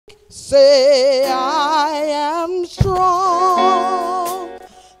say, I am strong.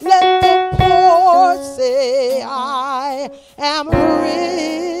 Let the poor say, I am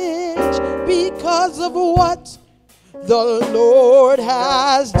rich because of what the Lord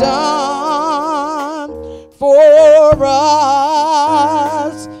has done for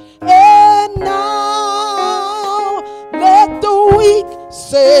us. And now let the weak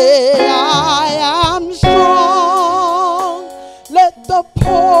say, I am strong. Let the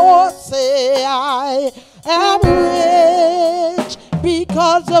poor say, I am rich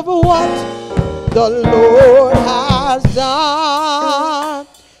because of what the Lord has done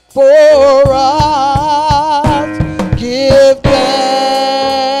for us. Give thanks.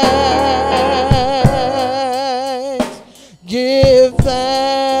 Give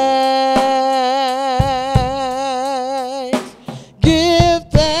thanks. Give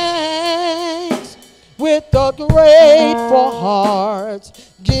thanks with a grateful heart.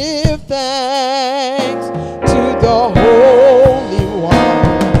 Give thanks to the Holy One.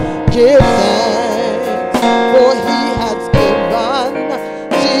 Give thanks, for he has given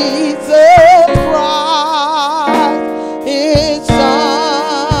Jesus Christ, his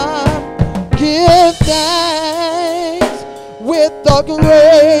Son. Give thanks with a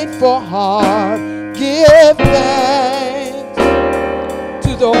grateful heart. Give thanks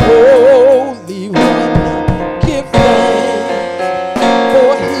to the Holy One. Give thanks,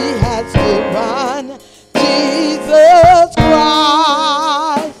 for he has given Jesus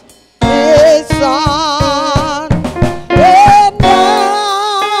Christ, his Son. And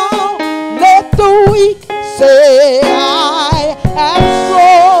now let the weak say, I am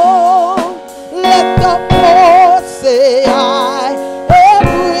strong. Let the poor say, I am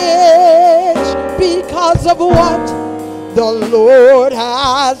rich because of what the Lord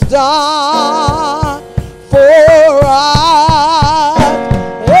has done for us.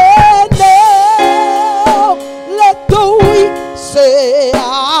 And now let the weak say,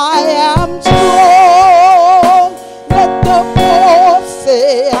 I am strong. Let the poor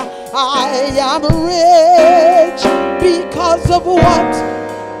say, I am rich because of what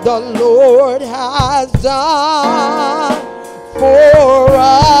the Lord has done for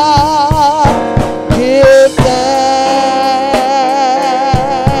us. Give thanks.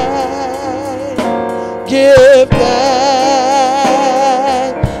 Give thanks.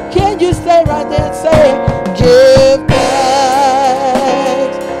 Can you stay right there and say, give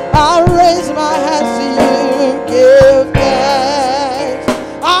thanks? I raise my hands to you. Give thanks.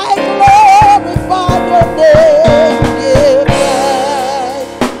 I glorify your name. Give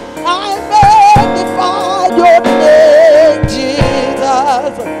thanks. I magnify your name,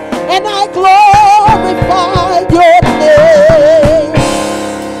 Jesus. And I glorify your name.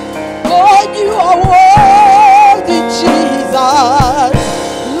 Lord, you are worthy, Jesus.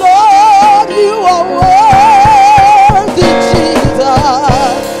 Lord, you are worthy,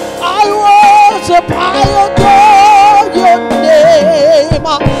 Jesus. I worship, I adore your name.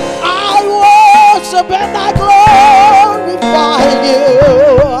 I worship and I glorify you.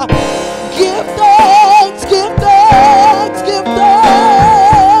 Give thanks, give thanks, give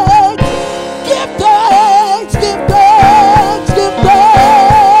thanks. Give thanks, give thanks, give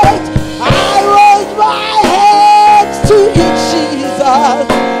thanks. I raise my hands to you, Jesus,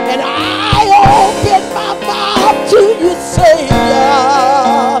 and I open my mouth to you, Savior.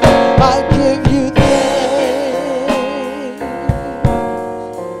 I give you thanks.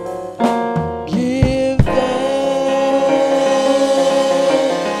 Give thanks.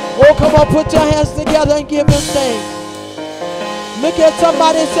 Oh, come on, put your hands together and give him thanks. Look at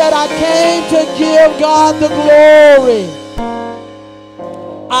somebody and said, I came to give God the glory.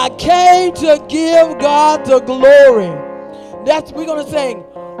 I came to give God the glory. That's we're going to sing.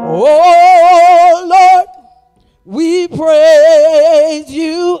 Oh, Lord, we praise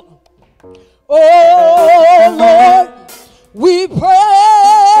you. Oh, Lord, we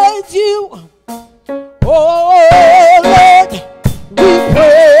praise you. Oh, Lord, we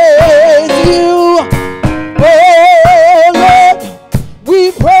praise you. Oh, Lord,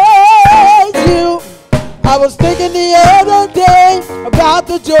 we praise you. I was thinking the other day about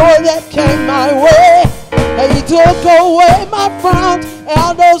the joy that came my way. And you took away my frowns and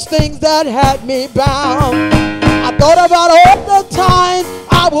all those things that had me bound. I thought about all the times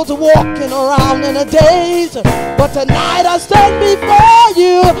I was walking around in a daze. But tonight I stand before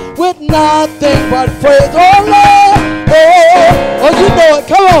you with nothing but praise. Oh, Lord, oh, you know it.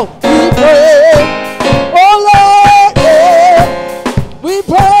 Come on, we praise. Oh, Lord, oh, we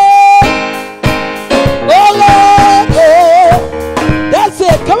praise. Oh, Lord, oh, that's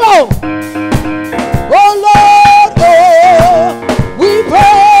it. Come on. Oh, Lord, oh, we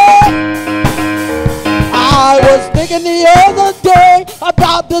praise.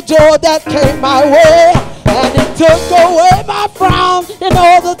 the joy that came my way. And it took away my frown and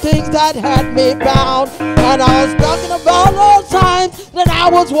all the things that had me bound. And I was talking about those times that I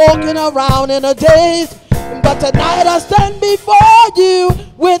was walking around in a daze. But tonight I stand before you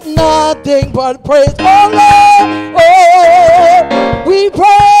with nothing but praise. Oh Lord, oh, we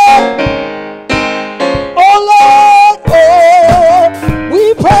pray. Oh Lord, oh,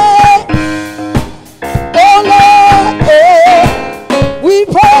 we pray. Oh Lord, oh, we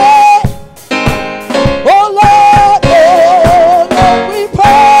pray. Oh Lord, oh, Lord, we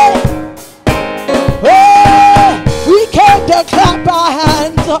pray. Oh, we came to clap our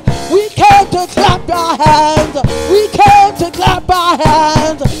hands. We came to clap our hands. We came to clap our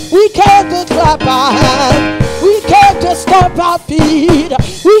hands. We came to clap our hands. We came to stomp our feet.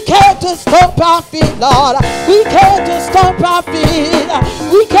 We came to stomp our feet, Lord. We came to stomp our feet.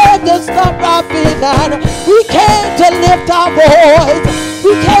 We came to stomp our feet, and we came to lift our voice.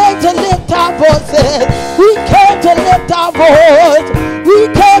 We came to lift our voices. We came to lift our voice. We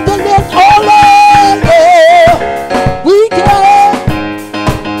came to lift all Lord. Oh, we came.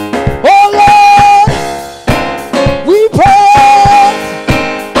 Oh Lord, we pray.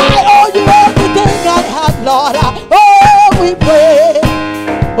 I owe you everything I have, Lord. Oh, we pray.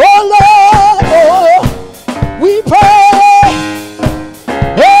 Oh Lord, oh, we pray.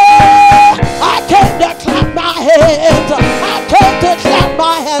 Oh, I came to clap my hands. I came to clap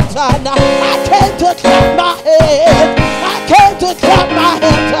my hands. And I came to clap my hands. I came to clap my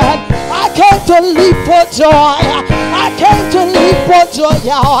hands. And I came to leap for joy. I came to leap for joy,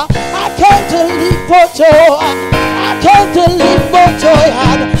 y'all. I came to leap for joy. I came to leap for joy.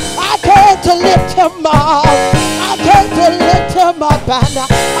 And I came to lift him up. I came to lift him up. And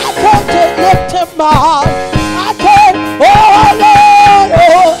I came to lift him up. I came, oh Lord,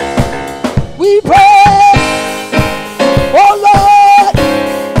 oh, we pray. Oh Lord,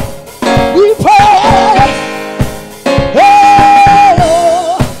 we pray. Hey,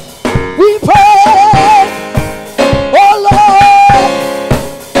 oh, we pray. Oh Lord,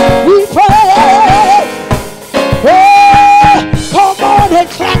 we pray. Oh, come on and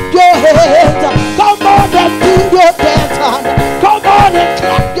clap your hands. Come on and do your dance. Come on and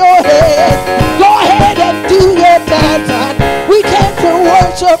clap your hands. Go ahead and do your dance. We came to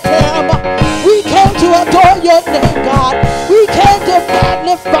worship him. We came to adore your name, God. We came to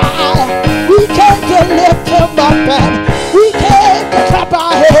magnify. We came to lift him up, and we came to clap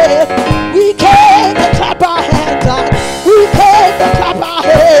our hands. We came to clap our hands. We came to clap our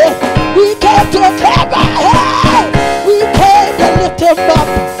hands. We came to clap our hands. We came to lift him up.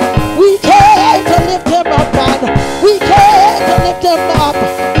 We came to lift him up, and we came to lift him up.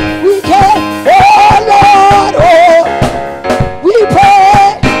 We came, oh Lord, oh, we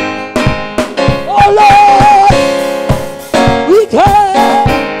pray. Oh Lord, we came.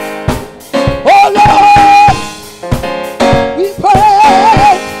 Oh Lord, we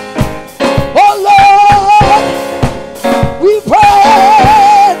pray. Oh Lord, we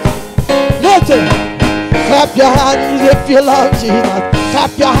pray. Listen, clap your hands if you love Jesus.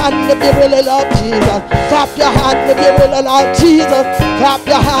 Clap your hands if you really love Jesus. Clap your hands if you really love Jesus. Clap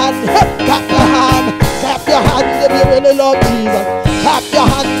your hands, clap your hands, clap your hands if you really love Jesus. Clap your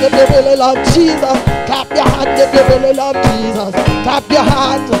hands if you really love Jesus. Clap your hands if you really love Jesus. Clap your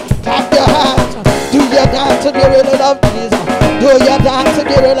hands, clap your hands. Do your dance if you really love Jesus. Do your dance if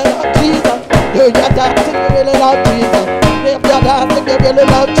you really love Jesus. Do your dance if you really love Jesus. Do your dance if you really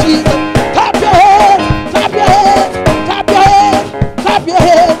love Jesus. Clap your hands, clap your hands, clap your hands, clap your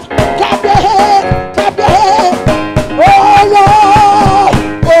hands, clap your hands, clap your hands. Oh Lord,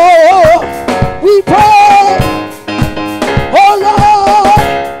 oh, we pray. Oh Lord,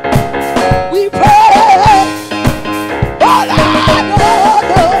 we pray. Oh Lord, oh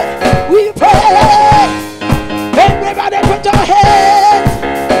Lord, we pray. Everybody put your hands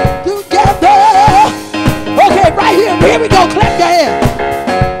together. Okay, right here we go. Clap your hands.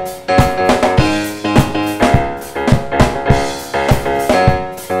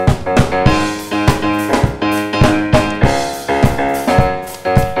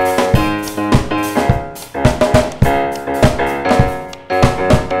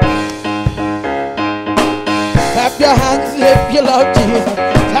 Clap your hands if you love Jesus.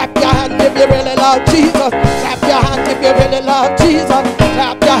 Clap your hands if you really love Jesus. Clap your hands if you really love Jesus.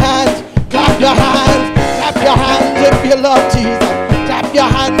 Clap your hands, clap your hands, clap your hands if you love Jesus. Clap your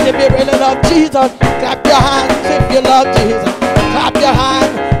hands if you really love Jesus. Clap your hands if you love Jesus. Clap your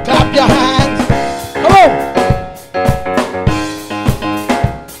hands, clap your hands. Come on.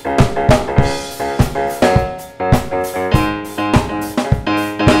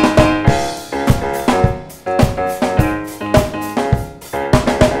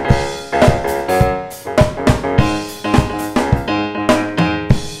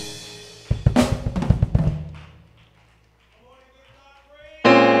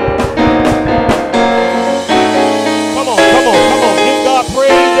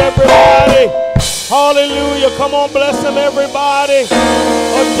 Hallelujah. Come on, bless him, everybody.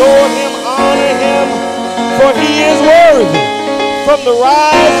 Adore him, honor him, for he is worthy. From the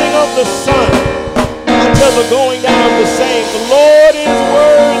rising of the sun until the going down of the same, the Lord is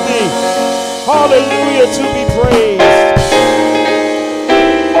worthy. Hallelujah, to be praised.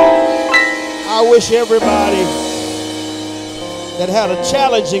 I wish everybody that had a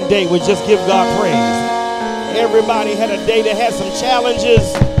challenging day would just give God praise. Everybody had a day that had some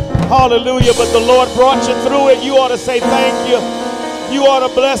challenges. Hallelujah, but the Lord brought you through it. You ought to say thank you. You ought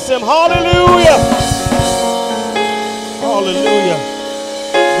to bless him. Hallelujah. Hallelujah.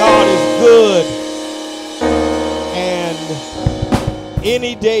 God is good. And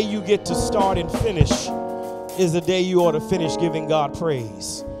any day you get to start and finish is the day you ought to finish giving God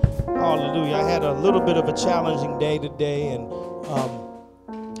praise. Hallelujah. I had a little bit of a challenging day today, and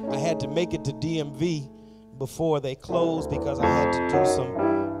I had to make it to DMV before they closed because I had to do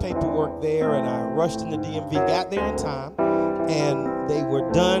some paperwork there, and I rushed into DMV, got there in time, and they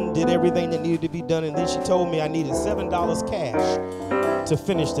were done, did everything that needed to be done, and then she told me I needed $7 cash to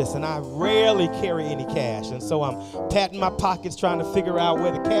finish this, and I rarely carry any cash, and so I'm patting my pockets trying to figure out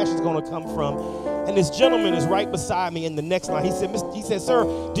where the cash is going to come from. And this gentleman is right beside me in the next line. He said, sir,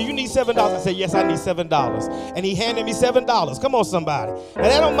 do you need $7? I said, yes, I need $7. And he handed me $7. Come on, somebody.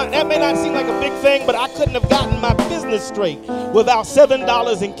 Now, that may not seem like a big thing, but I couldn't have gotten my business straight without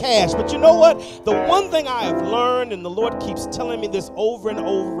 $7 in cash. But you know what? The one thing I have learned, and the Lord keeps telling me this over and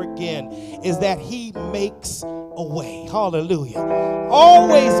over again, is that he makes a way. Hallelujah.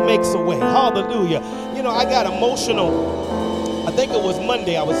 Always makes a way. Hallelujah. You know, I got emotional. I think it was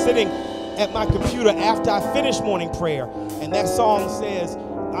Monday. I was sitting at my computer after I finished morning prayer, and that song says,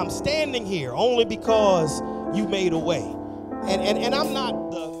 I'm standing here only because you made a way. And I'm not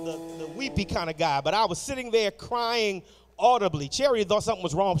the weepy kind of guy, but I was sitting there crying audibly. Cherry thought something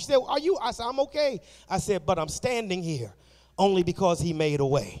was wrong. She said, are you? I said, I'm okay. I said, but I'm standing here only because he made a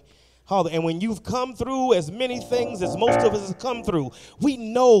way. And when you've come through as many things as most of us have come through, we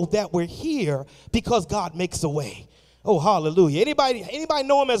know that we're here because God makes a way. Oh, hallelujah. Anybody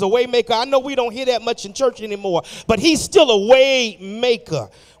know him as a way maker? I know we don't hear that much in church anymore, but he's still a way maker.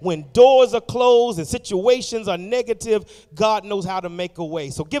 When doors are closed and situations are negative, God knows how to make a way.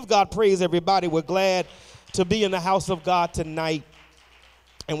 So give God praise, everybody. We're glad to be in the house of God tonight,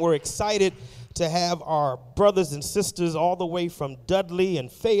 and we're excited to have our brothers and sisters all the way from Dudley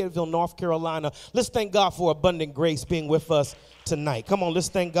and Fayetteville, North Carolina. Let's thank God for abundant grace being with us tonight. Come on, let's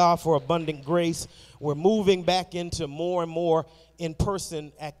thank God for abundant grace. We're moving back into more and more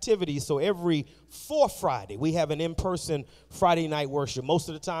in-person activities. So every fourth Friday, we have an in-person Friday night worship. Most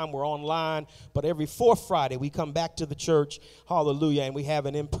of the time we're online, but every fourth Friday we come back to the church, hallelujah, and we have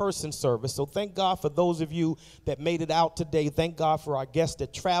an in-person service. So thank God for those of you that made it out today. Thank God for our guests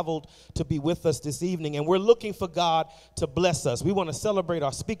that traveled to be with us this evening. And we're looking for God to bless us. We want to celebrate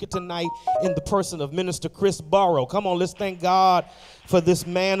our speaker tonight in the person of Minister Chris Barrows. Come on, let's thank God for this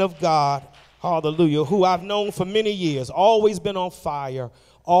man of God, hallelujah, who I've known for many years, always been on fire,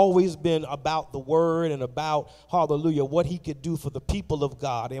 always been about the word and about, hallelujah, what he could do for the people of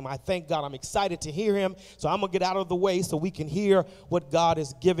God. And I thank God. I'm excited to hear him. So I'm going to get out of the way so we can hear what God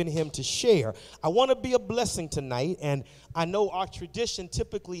has given him to share. I want to be a blessing tonight, and I know our tradition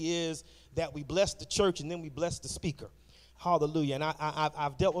typically is that we bless the church and then we bless the speaker. Hallelujah. And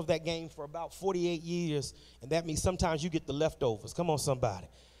I've dealt with that game for about 48 years, and that means sometimes you get the leftovers. Come on, somebody.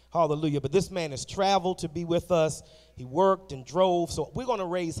 Hallelujah. But this man has traveled to be with us. He worked and drove. So we're going to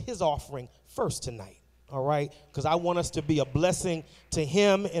raise his offering first tonight. All right. Because I want us to be a blessing to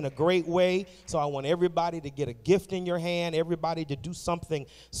him in a great way. So I want everybody to get a gift in your hand, everybody to do something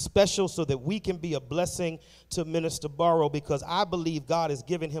special so that we can be a blessing to Minister Barrows, because I believe God has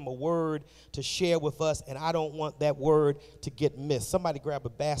given him a word to share with us, and I don't want that word to get missed. Somebody grab a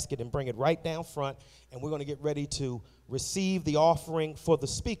basket and bring it right down front, and we're going to get ready to receive the offering for the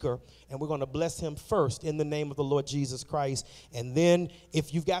speaker, and we're going to bless him first in the name of the Lord Jesus Christ. And then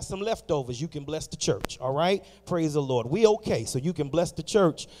if you've got some leftovers, you can bless the church. All right? Praise the Lord. We okay, so you can bless the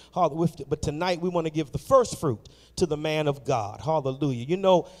church. But tonight we want to give the first fruit to the man of God. Hallelujah. You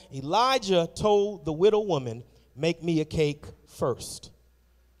know, Elijah told the widow woman, make me a cake first.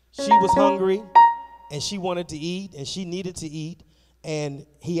 She was hungry, and she wanted to eat, and she needed to eat, and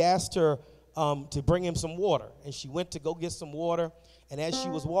he asked her to bring him some water. And she went to go get some water. And as she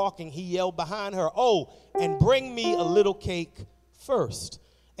was walking, he yelled behind her, oh, and bring me a little cake first.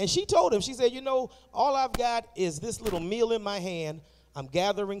 And she told him, she said, you know, all I've got is this little meal in my hand. I'm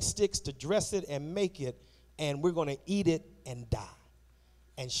gathering sticks to dress it and make it, and we're going to eat it and die.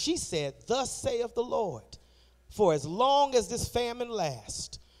 And she said, thus saith the Lord, for as long as this famine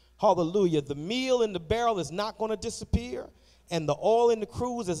lasts, Hallelujah. The meal in the barrel is not going to disappear, and the oil in the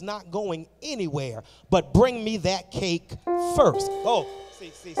cruise is not going anywhere. But bring me that cake first. Oh,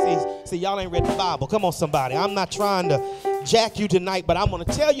 see, y'all ain't read the Bible. Come on, somebody. I'm not trying to jack you tonight, but I'm going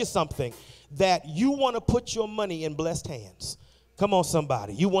to tell you something, that you want to put your money in blessed hands. Come on,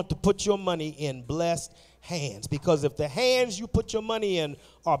 somebody. You want to put your money in blessed hands, because if the hands you put your money in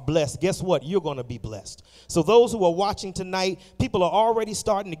are blessed, guess what? You're going to be blessed. So those who are watching tonight, people are already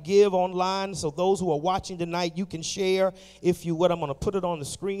starting to give online. So those who are watching tonight, you can share if you would. I'm going to put it on the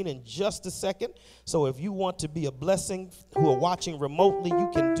screen in just a second. So if you want to be a blessing who are watching remotely, you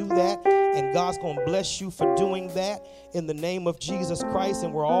can do that. And God's going to bless you for doing that in the name of Jesus Christ.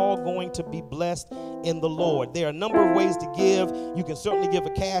 And we're all going to be blessed in the Lord. There are a number of ways to give. You can certainly give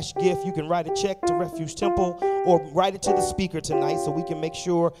a cash gift. You can write a check to Refuge Temple or write it to the speaker tonight so we can make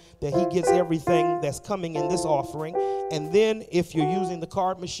sure that he gets everything that's coming in this offering. And then if you're using the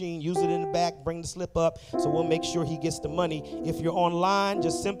card machine, use it in the back, bring the slip up, so we'll make sure he gets the money. If you're online,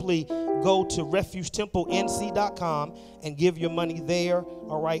 just simply go to refugetemplenc.com and give your money there,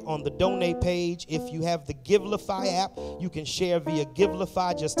 all right, on the donate page. If you have the Givelify app, you can share via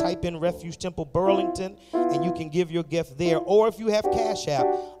Givelify. Just type in Refuge Temple Burlington, and you can give your gift there. Or if you have Cash App,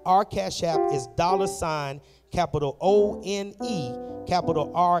 our Cash App is $ capital O-N-E,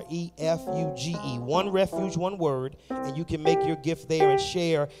 capital R-E-F-U-G-E. One refuge, one word, and you can make your gift there and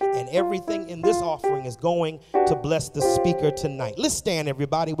share, and everything in this offering is going to bless the speaker tonight. Let's stand,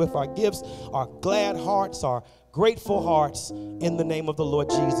 everybody, with our gifts, our glad hearts, our grateful hearts, in the name of the Lord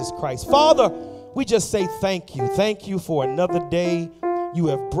Jesus Christ. Father, we just say thank you. Thank you for another day. You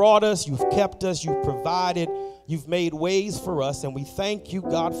have brought us, you've kept us, you've provided, you've made ways for us, and we thank you,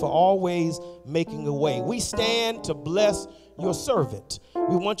 God, for always making a way. We stand to bless your servant.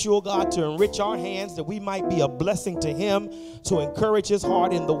 We want you, oh God, to enrich our hands that we might be a blessing to him, to encourage his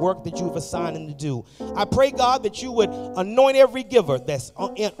heart in the work that you've assigned him to do. I pray, God, that you would anoint every giver that's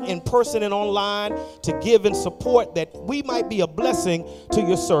in person and online to give and support, that we might be a blessing to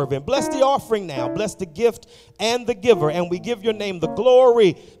your servant. Bless the offering now. Bless the gift and the giver. And we give your name the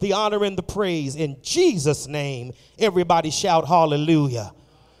glory, the honor, and the praise. In Jesus' name, everybody shout hallelujah.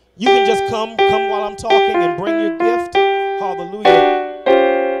 You can just come while I'm talking and bring your gift. Hallelujah.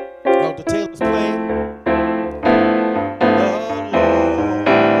 Elder Taylor's playing.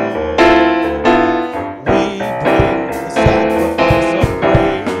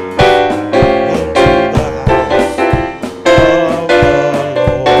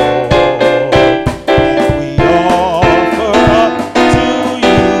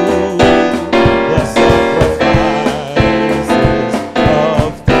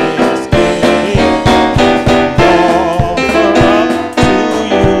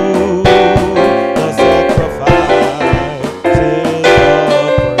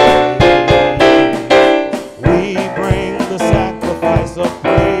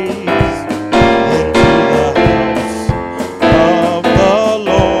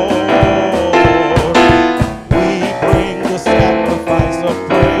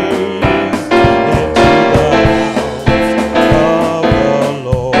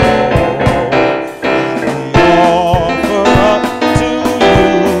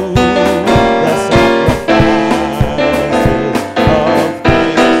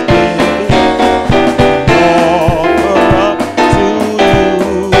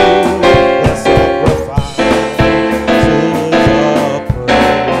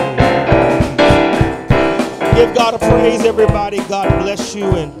 Everybody, God bless you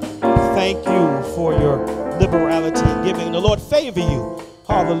and thank you for your liberality in giving. The Lord favor you,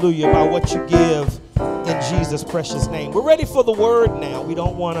 hallelujah, by what you give in Jesus' precious name. We're ready for the word now. We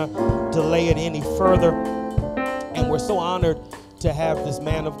don't want to delay it any further. And we're so honored to have this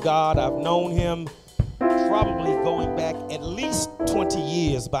man of God. I've known him probably going back at least 20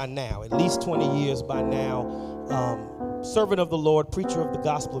 years by now, servant of the Lord, preacher of the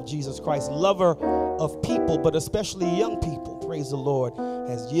gospel of Jesus Christ, lover of people, but especially young people, praise the Lord,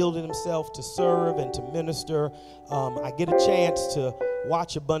 has yielded himself to serve and to minister. I get a chance to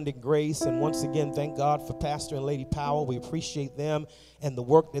watch Abundant Grace, and once again, thank God for Pastor and Lady Powell. We appreciate them and the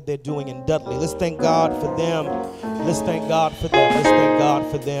work that they're doing in Dudley. Let's thank God for them. Let's thank God for them. Let's thank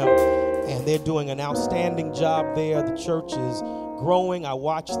God for them. And they're doing an outstanding job there. The church is growing. I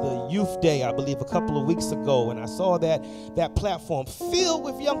watched the Youth Day, I believe, a couple of weeks ago, and I saw that platform filled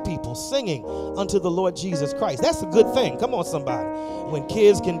with young people singing unto the Lord Jesus Christ. That's a good thing. Come on, somebody. When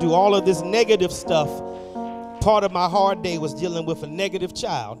kids can do all of this negative stuff Part of my hard day was dealing with a negative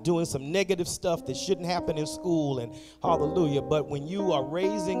child, doing some negative stuff that shouldn't happen in school, and hallelujah. But when you are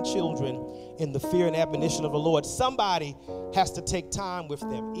raising children in the fear and admonition of the Lord, somebody has to take time with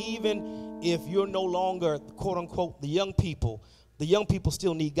them. Even if you're no longer, quote unquote, the young people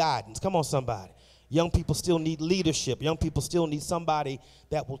still need guidance. Come on, somebody. Young people still need leadership. Young people still need somebody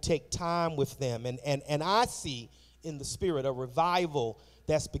that will take time with them. And I see in the spirit a revival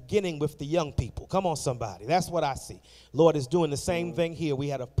that's beginning with the young people. Come on, somebody. That's what I see. Lord is doing the same thing here. We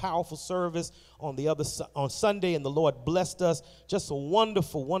had a powerful service on Sunday, and the Lord blessed us. Just a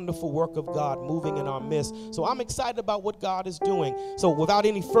wonderful, wonderful work of God moving in our midst. So I'm excited about what God is doing. So without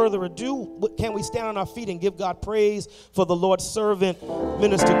any further ado, can we stand on our feet and give God praise for the Lord's servant,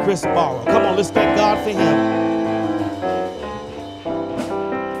 Minister Chris Barrows? Come on, let's thank God for him.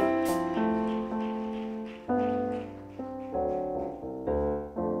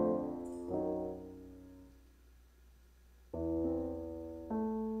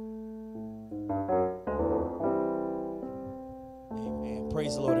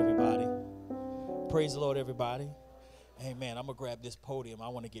 Praise the Lord, everybody. Praise the Lord, everybody. Amen. I'm going to grab this podium. I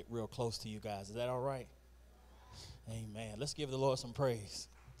want to get real close to you guys. Is that all right? Amen. Let's give the Lord some praise.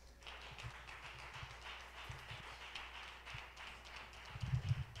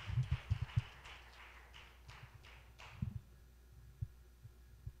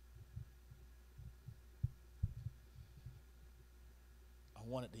 I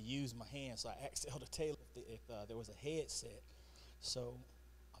wanted to use my hands, so I asked Elder Taylor if there was a headset. So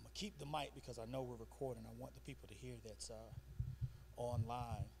I'm going to keep the mic because I know we're recording. I want the people to hear that's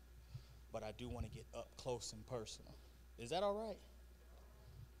online, but I do want to get up close and personal. Is that all right?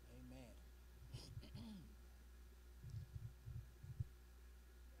 Amen.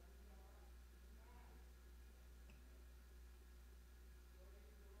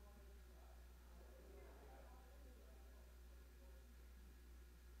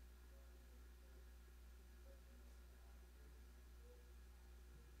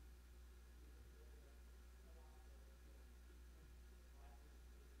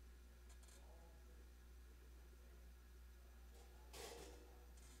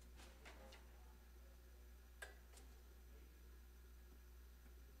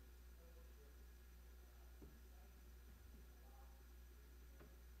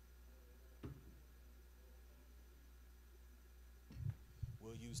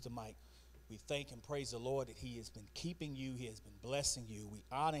 We'll use the mic. We thank and praise the Lord that he has been keeping you. He has been blessing you. We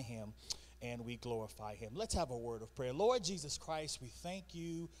honor him and we glorify him. Let's have a word of prayer. Lord Jesus Christ, we thank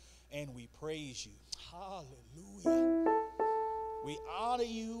you and we praise you. Hallelujah. We honor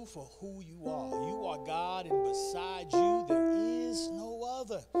you for who you are. You are God, and beside you there is no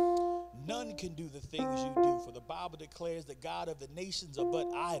other. None can do the things you do, for the Bible declares the God of the nations are but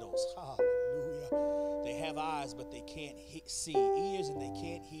idols. Hallelujah. They have eyes, but they can't see, ears, and they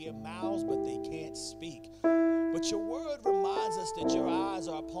can't hear, mouths, but they can't speak. But your word reminds us that your eyes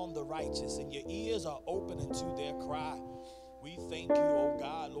are upon the righteous, and your ears are open unto their cry. We thank you, oh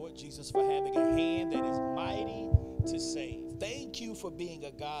God, Lord Jesus, for having a hand that is mighty to save. Thank you for being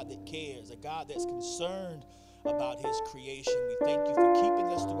a God that cares, a God that's concerned about his creation. We thank you for keeping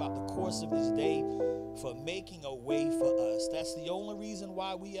us throughout the course of this day, for making a way for us. That's the only reason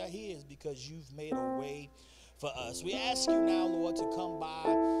why we are here, is because you've made a way for us. We ask you now, Lord, to come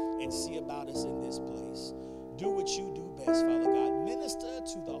by and see about us in this place. Do what you do best, Father God. Minister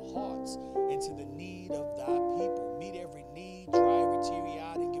to the hearts and to the need of thy people. Meet every need, dry every teary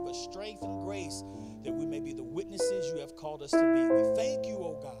eye, and give us strength and grace that we may be the witnesses you have called us to be. We thank you,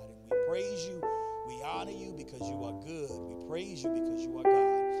 oh God, and we praise you. We honor you because you are good. We praise you because you are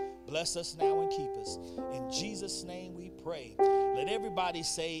God. Bless us now and keep us. In Jesus' name we pray. Let everybody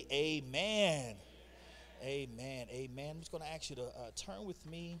say amen. Amen. Amen. I'm just going to ask you to turn with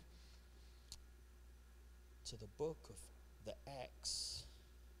me to the book of the Acts,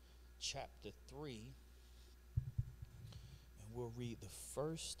 chapter 3. And we'll read the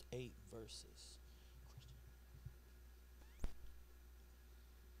first 8 verses.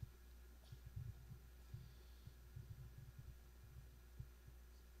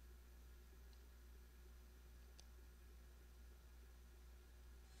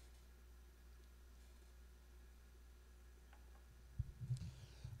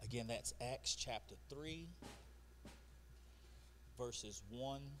 Again, that's Acts chapter 3, verses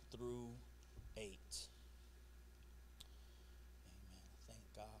 1 through 8. Amen. Thank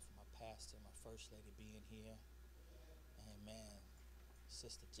God for my pastor, my first lady being here. Amen.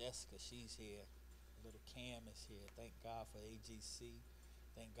 Sister Jessica, she's here. Little Cam is here. Thank God for AGC.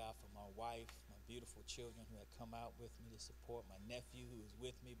 Thank God for my wife, my beautiful children who had come out with me to support, my nephew who is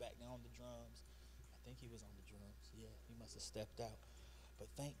with me back there on the drums. I think he was on the drums. Yeah, he must have stepped out. But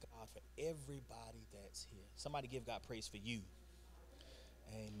thank God for everybody that's here. Somebody give God praise for you.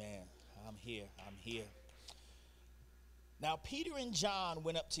 Amen. I'm here. I'm here. Now, Peter and John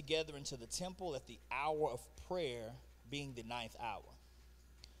went up together into the temple at the hour of prayer, being the 9th hour.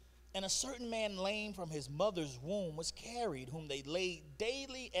 And a certain man lame from his mother's womb was carried, whom they laid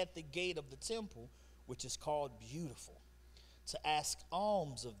daily at the gate of the temple, which is called Beautiful, to ask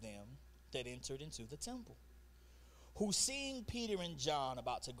alms of them that entered into the temple. Who, seeing Peter and John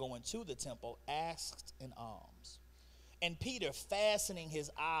about to go into the temple, asked an alms. And Peter, fastening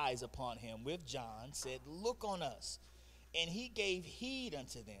his eyes upon him with John, said, Look on us. And he gave heed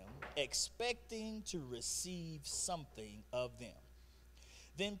unto them, expecting to receive something of them.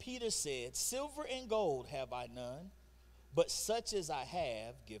 Then Peter said, Silver and gold have I none, but such as I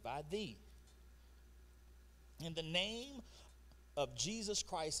have give I thee. In the name of Jesus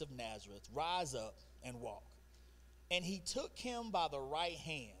Christ of Nazareth, rise up and walk. And he took him by the right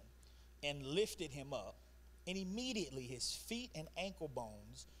hand and lifted him up. And immediately his feet and ankle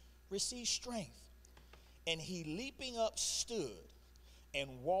bones received strength. And he, leaping up, stood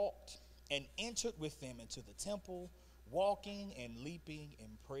and walked and entered with them into the temple, walking and leaping and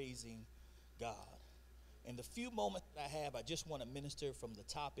praising God. In the few moments that I have, I just want to minister from the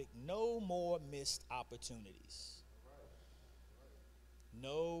topic, no more missed opportunities.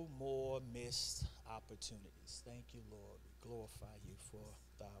 No more missed opportunities. Thank you, Lord. We glorify you for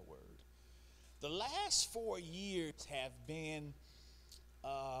thy word. The last 4 years have been,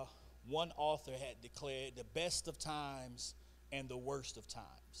 one author had declared, the best of times and the worst of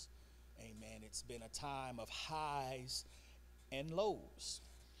times. Amen. It's been a time of highs and lows.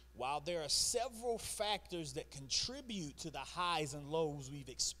 While there are several factors that contribute to the highs and lows we've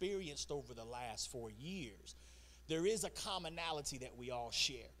experienced over the last 4 years, there is a commonality that we all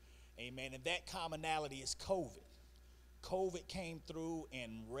share. Amen. And that commonality is COVID. COVID came through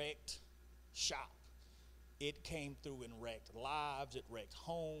and wrecked shop. It came through and wrecked lives. It wrecked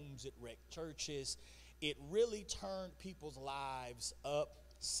homes. It wrecked churches. It really turned people's lives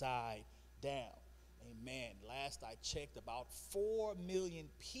upside down. Amen. Last I checked, about 4 million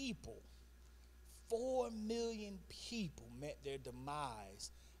people, 4 million people met their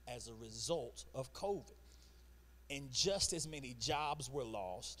demise as a result of COVID. And just as many jobs were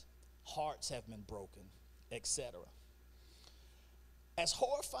lost, hearts have been broken, etc. As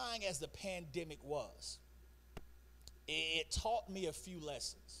horrifying as the pandemic was, it taught me a few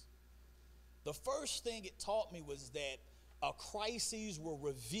lessons. The first thing it taught me was that a crisis will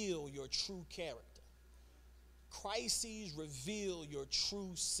reveal your true character. Crises reveal your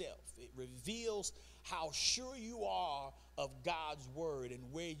true self. It reveals how sure you are of God's word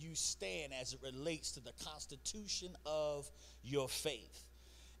and where you stand as it relates to the constitution of your faith.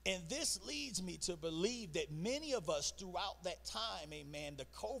 And this leads me to believe that many of us throughout that time, amen, the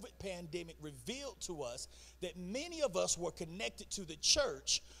COVID pandemic revealed to us that many of us were connected to the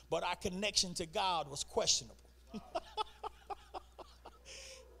church, but our connection to God was questionable.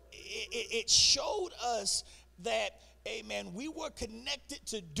 It showed us that, amen, we were connected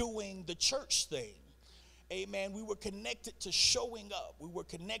to doing the church thing. Amen. We were connected to showing up. We were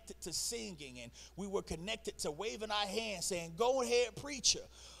connected to singing, and we were connected to waving our hands saying, go ahead, preacher.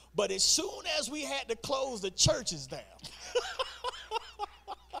 But as soon as we had to close the churches down,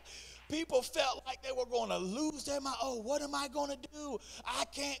 people felt like they were going to lose their mind. Oh, what am I going to do? I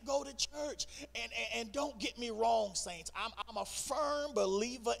can't go to church. And don't get me wrong, saints. I'm a firm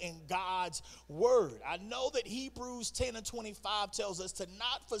believer in God's word. I know that Hebrews 10 and 25 tells us to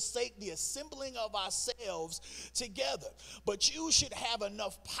not forsake the assembling of ourselves together. But you should have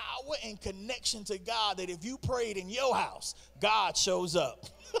enough power and connection to God that if you prayed in your house, God shows up.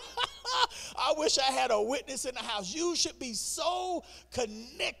 I wish I had a witness in the house. You should be so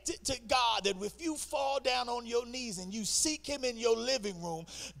connected to God that if you fall down on your knees and you seek him in your living room,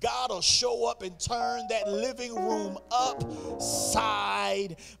 God will show up and turn that living room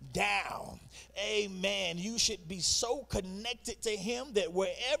upside down. Amen. You should be so connected to him that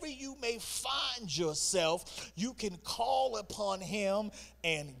wherever you may find yourself, you can call upon him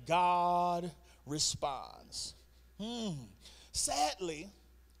and God responds. Sadly,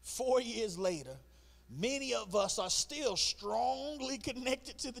 4 years later, many of us are still strongly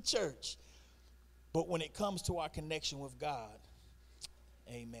connected to the church. But when it comes to our connection with God,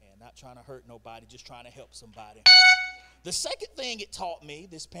 amen, not trying to hurt nobody, just trying to help somebody. The second thing it taught me,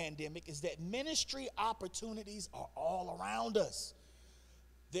 this pandemic, is that ministry opportunities are all around us.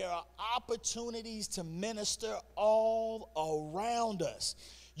 There are opportunities to minister all around us.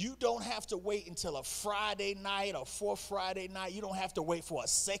 You don't have to wait until a Friday night or fourth Friday night. You don't have to wait for a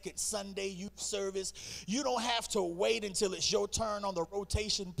second Sunday youth service. You don't have to wait until it's your turn on the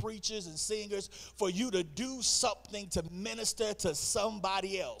rotation preachers and singers for you to do something to minister to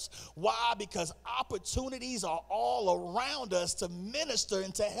somebody else. Why? Because opportunities are all around us to minister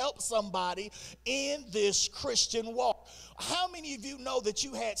and to help somebody in this Christian walk. How many of you know that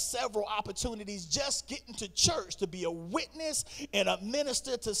you had several opportunities just getting to church to be a witness and a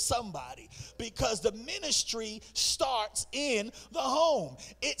minister to somebody? Because the ministry starts in the home.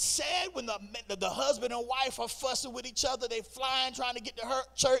 It's sad when the husband and wife are fussing with each other. They flying trying to get to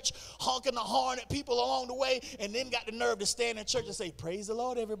church, honking the horn at people along the way, and then got the nerve to stand in church and say, praise the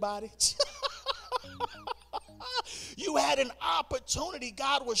Lord, everybody. You had an opportunity.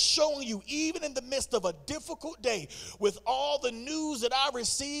 God was showing you, even in the midst of a difficult day, with all the news that I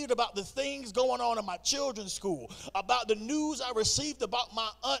received about the things going on in my children's school, about the news I received about my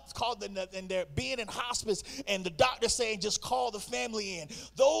aunt called and they're being in hospice, and the doctor saying just call the family in.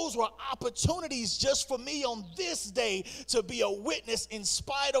 Those were opportunities just for me on this day to be a witness in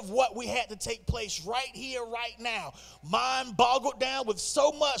spite of what we had to take place right here, right now. Mine boggled down with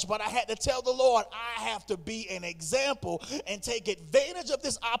so much, but I had to tell the Lord, I have to be an example and take advantage of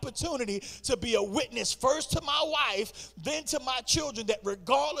this opportunity to be a witness first to my wife, then to my children, that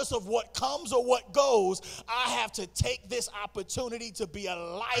regardless of what comes or what goes, I have to take this opportunity to be a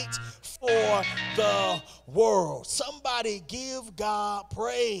light for the world. Somebody give God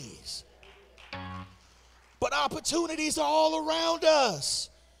praise. But opportunities are all around us.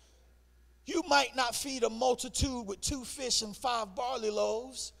 You might not feed a multitude with 2 fish and 5 barley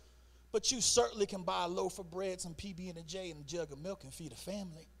loaves, but you certainly can buy a loaf of bread, some PB&J, and a jug of milk and feed a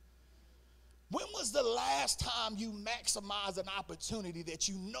family. When was the last time you maximized an opportunity that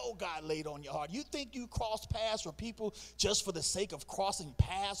you know God laid on your heart? You think you cross paths with people just for the sake of crossing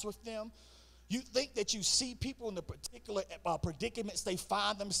paths with them? You think that you see people in the particular predicaments they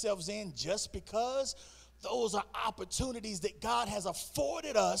find themselves in just because? Those are opportunities that God has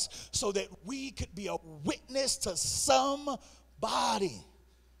afforded us so that we could be a witness to somebody.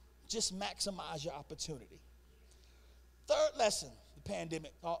 Just maximize your opportunity. Third lesson the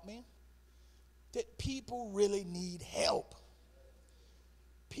pandemic taught me, that people really need help.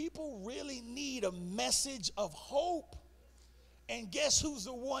 People really need a message of hope. And guess who's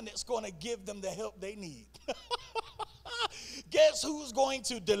the one that's going to give them the help they need? Guess who's going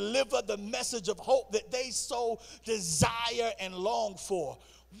to deliver the message of hope that they so desire and long for?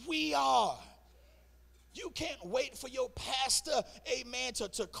 We are. You can't wait for your pastor, amen,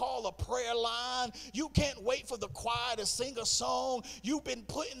 to call a prayer line. You can't wait for the choir to sing a song. You've been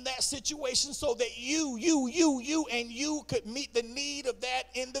put in that situation so that you could meet the need of that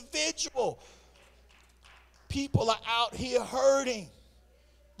individual. People are out here hurting.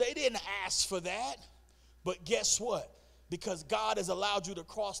 They didn't ask for that. But guess what? Because God has allowed you to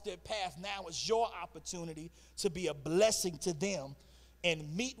cross their path, now it's your opportunity to be a blessing to them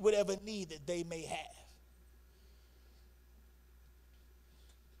and meet whatever need that they may have.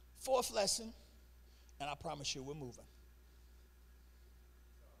 Fourth lesson, and I promise you we're moving.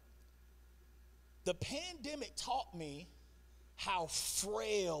 The pandemic taught me how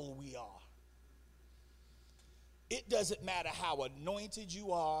frail we are. It doesn't matter how anointed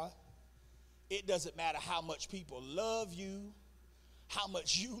you are. It doesn't matter how much people love you, how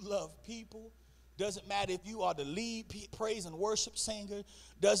much you love people. Doesn't matter if you are the lead praise and worship singer.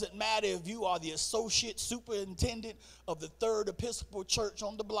 Doesn't matter if you are the associate superintendent of the 3rd Episcopal Church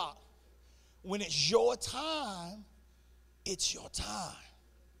on the block. When it's your time, it's your time.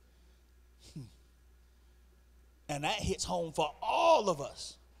 And that hits home for all of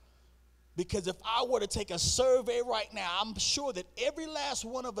us. Because if I were to take a survey right now, I'm sure that every last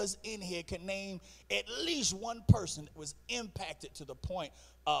one of us in here can name at least one person that was impacted to the point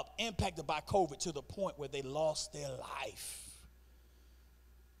of impacted by COVID to the point where they lost their life.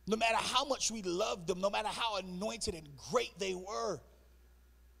 No matter how much we loved them, no matter how anointed and great they were,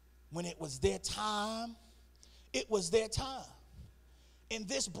 when it was their time, it was their time. And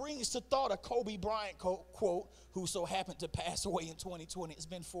this brings to thought a Kobe Bryant quote, who so happened to pass away in 2020. It's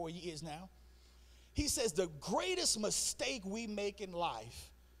been 4 years now. He says, the greatest mistake we make in life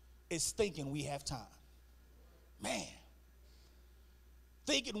is thinking we have time. Man,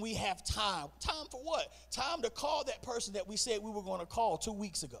 thinking we have time. Time for what? Time to call that person that we said we were going to call 2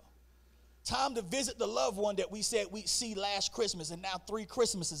 weeks ago. Time to visit the loved one that we said we'd see last Christmas, and now 3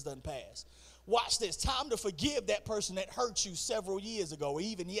 Christmases done passed. Watch this. Time to forgive that person that hurt you several years ago or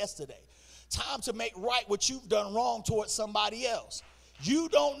even yesterday. Time to make right what you've done wrong towards somebody else. You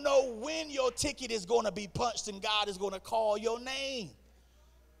don't know when your ticket is going to be punched and God is going to call your name.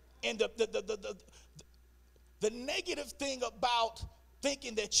 And the negative thing about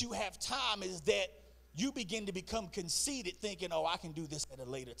thinking that you have time is that you begin to become conceited, thinking, oh, I can do this at a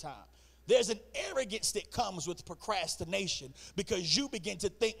later time. There's an arrogance that comes with procrastination because you begin to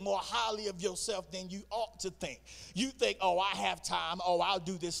think more highly of yourself than you ought to think. You think, oh, I have time. Oh, I'll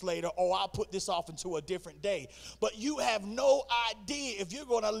do this later. Oh, I'll put this off into a different day. But you have no idea if you're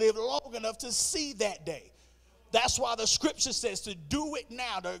going to live long enough to see that day. That's why the scripture says to do it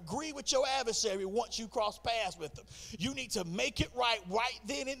now, to agree with your adversary once you cross paths with them. You need to make it right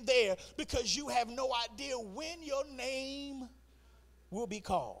then and there because you have no idea when your name will be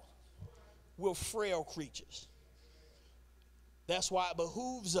called. We're frail creatures. That's why it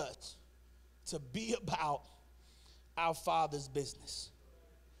behooves us to be about our Father's business.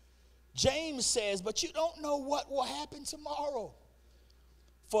 James says, but you don't know what will happen tomorrow.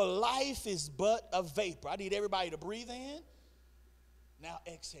 For life is but a vapor. I need everybody to breathe in. Now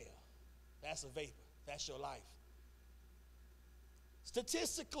exhale. That's a vapor. That's your life.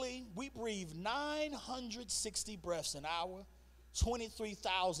 Statistically, we breathe 960 breaths an hour,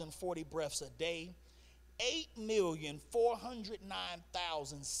 23,040 breaths a day,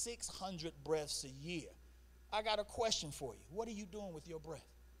 8,409,600 breaths a year. I got a question for you. What are you doing with your breath?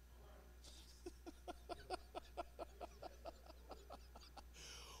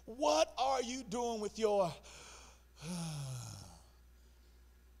 What are you doing with your...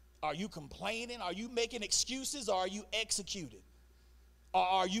 Are you complaining? Are you making excuses? Or are you executing? Or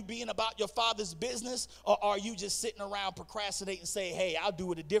are you being about your Father's business? Or are you just sitting around procrastinating and saying, hey, I'll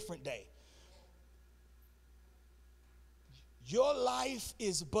do it a different day? Your life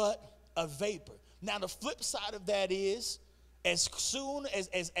is but a vapor. Now, the flip side of that is, as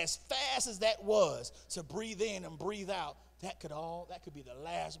fast as that was to breathe in and breathe out, that could be the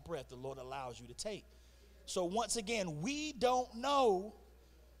last breath the Lord allows you to take. So once again, we don't know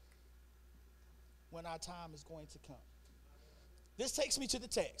when our time is going to come. This takes me to the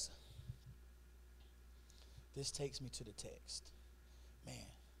text. Man,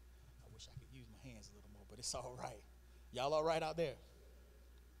 I wish I could use my hands a little more, but it's all right. Y'all all right out there?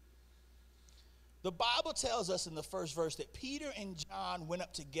 The Bible tells us in the first verse that Peter and John went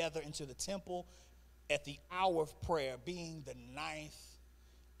up together into the temple at the hour of prayer, being the 9th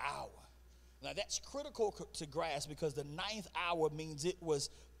hour. Now that's critical to grasp because the 9th hour means it was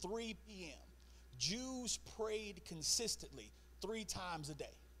 3 p.m. Jews prayed consistently 3 times a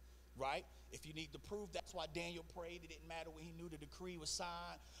day, right? If you need the proof, that's why Daniel prayed. It didn't matter when he knew the decree was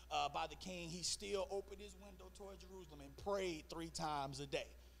signed by the king. He still opened his window toward Jerusalem and prayed 3 times a day,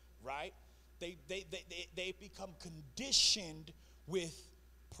 right? They become conditioned with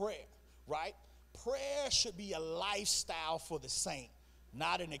prayer, right? Prayer should be a lifestyle for the saint,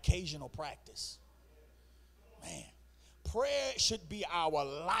 not an occasional practice. Man, prayer should be our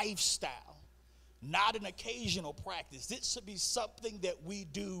lifestyle, not an occasional practice. It should be something that we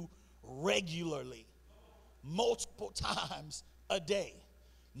do regularly, multiple times a day.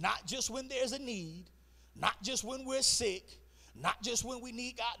 Not just when there's a need, not just when we're sick, not just when we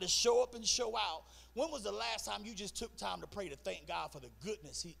need God to show up and show out. When was the last time you just took time to pray to thank God for the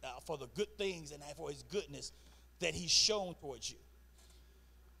goodness, for the good things and for his goodness that he's shown towards you?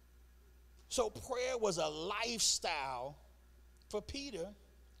 So prayer was a lifestyle for Peter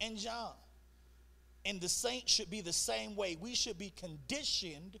and John. And the saints should be the same way. We should be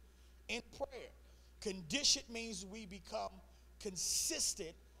conditioned in prayer. Conditioned means we become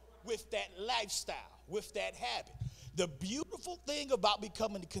consistent with that lifestyle, with that habit. The beautiful thing about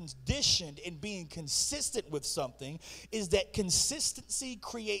becoming conditioned and being consistent with something is that consistency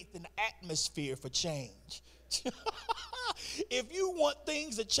creates an atmosphere for change. If you want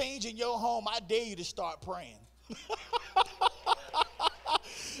things to change in your home, I dare you to start praying.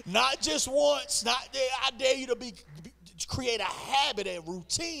 Not just once, I dare you to create a habit, a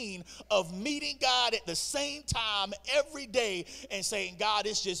routine of meeting God at the same time every day and saying, God,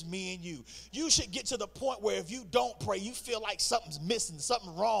 it's just me and you. You should get to the point where if you don't pray, you feel like something's missing,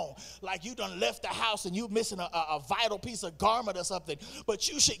 something wrong, like you done left the house and you're missing a vital piece of garment or something. But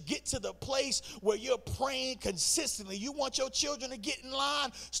you should get to the place where you're praying consistently. You want your children to get in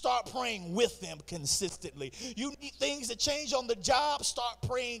line, start praying with them consistently. You need things to change on the job, start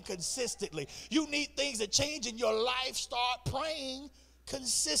praying consistently. You need things to change in your life, start praying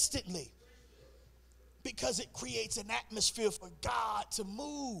consistently, because it creates an atmosphere for God to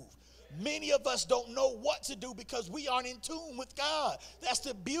move. Many of us don't know what to do because we aren't in tune with God. That's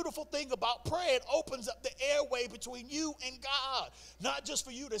the beautiful thing about prayer. It opens up the airway between you and God, not just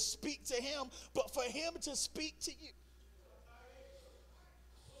for you to speak to him, but for him to speak to you.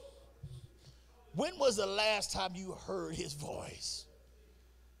 When was the last time you heard his voice?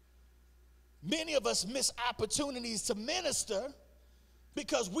 Many of us miss opportunities to minister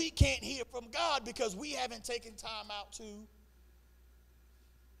because we can't hear from God because we haven't taken time out to.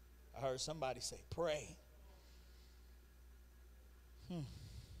 I heard somebody say, pray.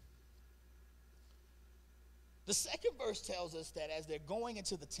 The second verse tells us that as they're going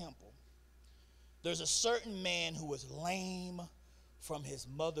into the temple, there's a certain man who was lame from his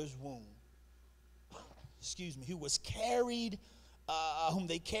mother's womb. Who was carried, whom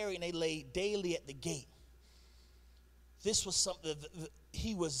they carried and they laid daily at the gate. This was something,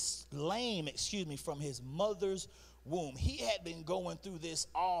 he was lame, from his mother's womb. He had been going through this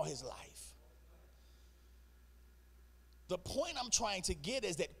all his life. The point I'm trying to get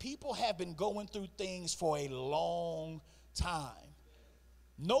is that people have been going through things for a long time.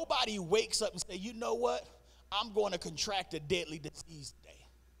 Nobody wakes up and say, you know what? I'm going to contract a deadly disease today.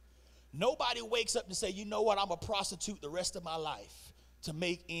 Nobody wakes up and say, you know what? I'm a prostitute the rest of my life to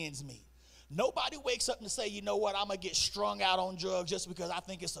make ends meet. Nobody wakes up and say, you know what, I'm going to get strung out on drugs just because I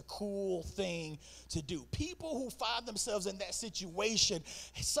think it's a cool thing to do. People who find themselves in that situation,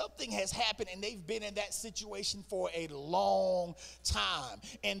 something has happened and they've been in that situation for a long time.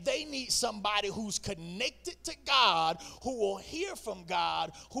 And they need somebody who's connected to God, who will hear from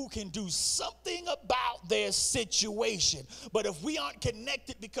God, who can do something about their situation. But if we aren't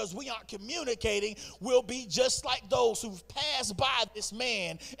connected because we aren't communicating, we'll be just like those who've passed by this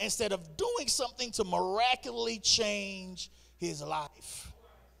man instead of doing something to miraculously change his life.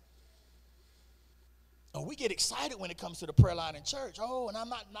 Oh, we get excited when it comes to the prayer line in church. Oh, and I'm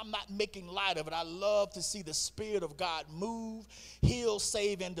not making light of it. I love to see the Spirit of God move, heal,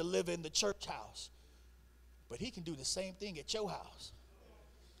 save, and deliver in the church house. But he can do the same thing at your house.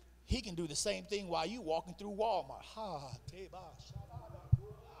 He can do the same thing while you walking through Walmart.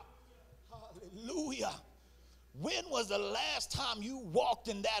 Hallelujah. When was the last time you walked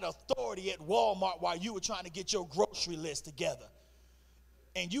in that authority at Walmart while you were trying to get your grocery list together?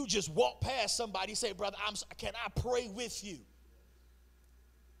 And you just walk past somebody, say, brother, can I pray with you?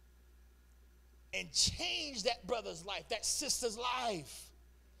 And change that brother's life, that sister's life.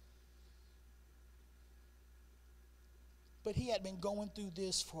 But he had been going through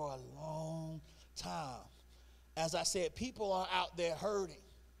this for a long time. As I said, people are out there hurting.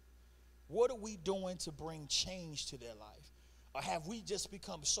 What are we doing to bring change to their life? Or have we just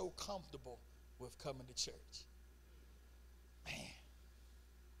become so comfortable with coming to church? Man.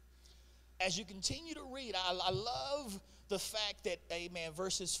 As you continue to read, I love the fact that, amen,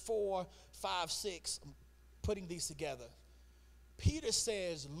 verses 4, 5, 6, I'm putting these together. Peter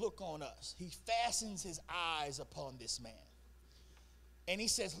says, look on us. He fastens his eyes upon this man. And he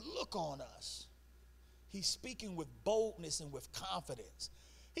says, look on us. He's speaking with boldness and with confidence.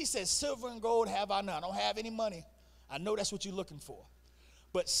 He says, silver and gold have I none. I don't have any money. I know that's what you're looking for.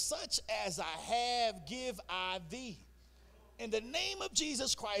 But such as I have, give I thee. In the name of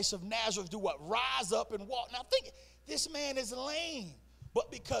Jesus Christ of Nazareth, do what? Rise up and walk. Now think, this man is lame.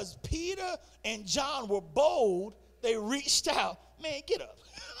 But because Peter and John were bold, they reached out. Man, get up.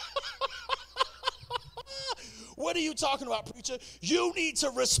 What are you talking about, preacher? You need to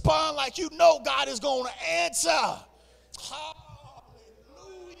respond like you know God is going to answer.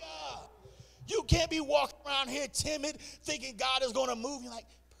 You can't be walking around here timid, thinking God is going to move. You're like,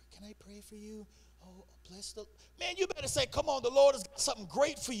 can I pray for you? Oh, bless the... Man, you better say, come on, the Lord has got something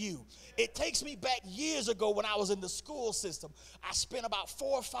great for you. It takes me back years ago when I was in the school system. I spent about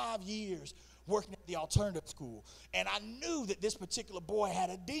 4 or 5 years working at the alternative school. And I knew that this particular boy had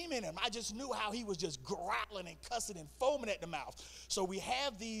a demon in him. I just knew how he was just growling and cussing and foaming at the mouth. So we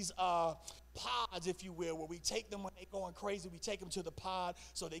have these pods, if you will, where we take them when they're going crazy. We take them to the pod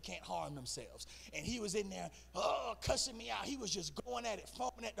so they can't harm themselves. And he was in there, cussing me out. He was just going at it,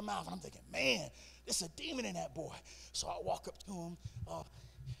 foaming at the mouth. And I'm thinking, man, there's a demon in that boy. So I walk up to him,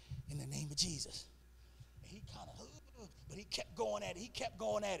 in the name of Jesus. And he kind of, but he kept going at it. He kept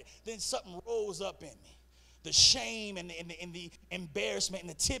going at it. Then something rose up in me. The shame and the embarrassment and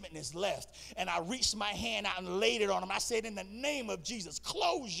the timidness left. And I reached my hand out and laid it on him. I said, in the name of Jesus,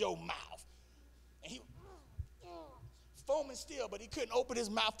 close your mouth. And he foaming still, but he couldn't open his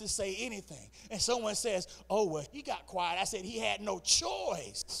mouth to say anything. And someone says, oh, well, he got quiet. I said, he had no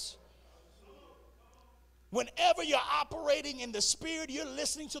choice. Whenever you're operating in the Spirit, you're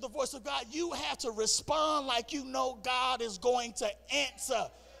listening to the voice of God, you have to respond like you know God is going to answer.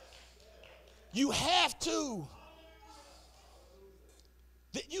 You have to.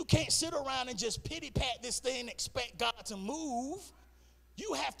 That you can't sit around and just pity-pat this thing and expect God to move.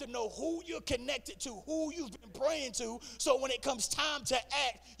 You have to know who you're connected to, who you've been praying to, so when it comes time to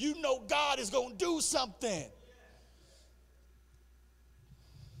act, you know God is going to do something.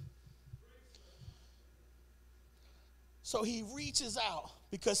 So he reaches out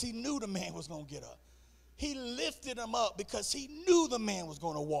because he knew the man was going to get up. He lifted him up because he knew the man was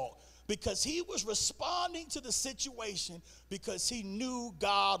going to walk. Because he was responding to the situation because he knew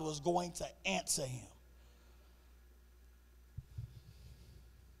God was going to answer him.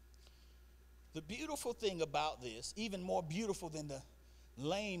 The beautiful thing about this, even more beautiful than the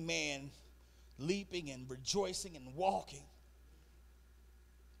lame man leaping and rejoicing and walking,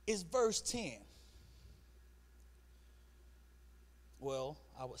 is verse 10. Well,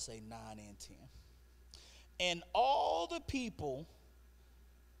 I would say 9 and 10. And all the people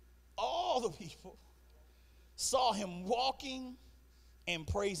saw him walking and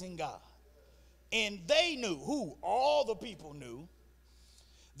praising God. And they knew, who? All the people knew,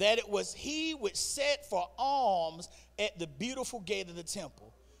 that it was he which sat for alms at the beautiful gate of the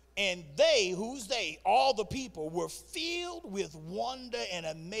temple. And they, who's they? All the people were filled with wonder and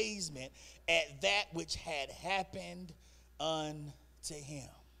amazement at that which had happened unto him.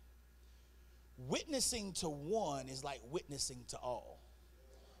 Witnessing to one is like witnessing to all.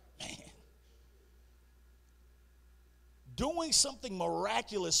 Man. Doing something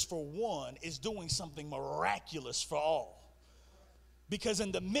miraculous for one is doing something miraculous for all. Because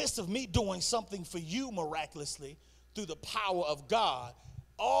in the midst of me doing something for you miraculously through the power of God,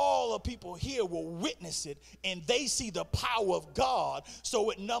 all the people here will witness it, and they see the power of God. So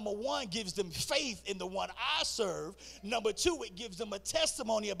it, number one, gives them faith in the one I serve. Number two, it gives them a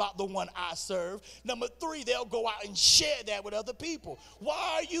testimony about the one I serve. Number three, they'll go out and share that with other people.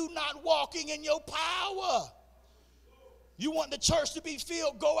 Why are you not walking in your power? You want the church to be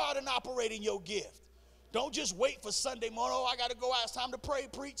filled? Go out and operate in your gift. Don't just wait for Sunday morning. Oh, I got to go out. It's time to pray,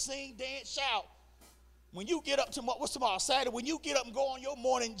 preach, sing, dance, shout. When you get up tomorrow, what's tomorrow? Saturday. When you get up and go on your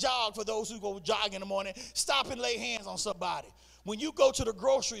morning jog, for those who go jog in the morning, stop and lay hands on somebody. When you go to the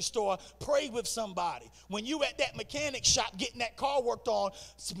grocery store, pray with somebody. When you at that mechanic shop getting that car worked on,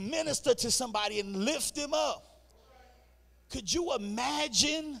 minister to somebody and lift them up. Could you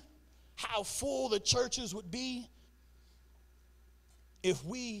imagine how full the churches would be if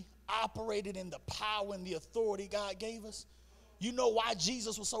we operated in the power and the authority God gave us? You know why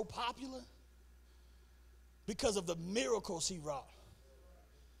Jesus was so popular? Because of the miracles he wrought.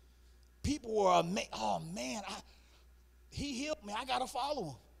 People were amazed. Oh, man, he healed me. I got to follow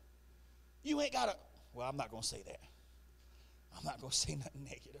him. You ain't got to. Well, I'm not going to say that. I'm not going to say nothing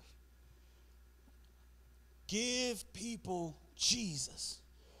negative. Give people Jesus.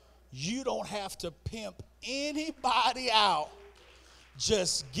 You don't have to pimp anybody out.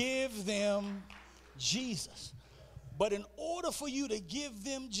 Just give them Jesus. But in order for you to give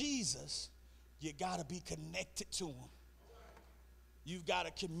them Jesus, you got to be connected to him. You've got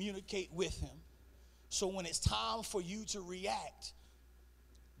to communicate with him. So when it's time for you to react,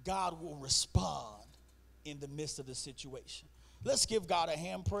 God will respond in the midst of the situation. Let's give God a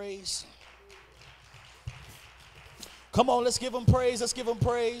hand praise. Come on, let's give him praise. Let's give him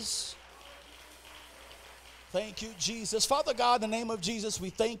praise. Thank you, Jesus. Father God, in the name of Jesus, we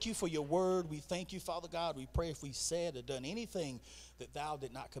thank you for your word. We thank you, Father God. We pray if we said or done anything that thou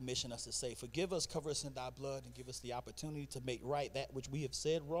did not commission us to say, forgive us, cover us in thy blood, and give us the opportunity to make right that which we have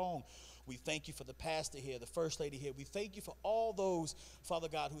said wrong. We thank you for the pastor here, the first lady here. We thank you for all those, Father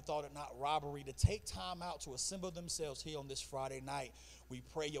God, who thought it not robbery to take time out to assemble themselves here on this Friday night. We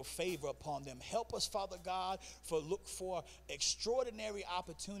pray your favor upon them. Help us, Father God, look for extraordinary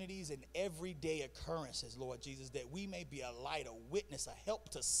opportunities and everyday occurrences, Lord Jesus, that we may be a light, a witness, a help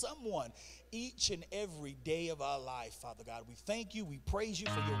to someone each and every day of our life, Father God. We thank you. We praise you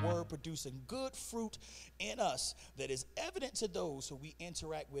for your word producing good fruit in us that is evident to those who we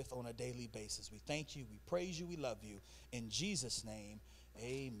interact with on a daily basis. We thank you. We praise you. We love you. In Jesus' name,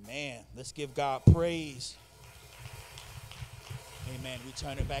 amen. Let's give God praise. Amen. We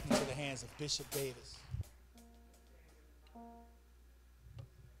turn it back into the hands of Bishop Davis.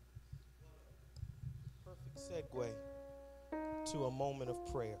 Perfect segue to a moment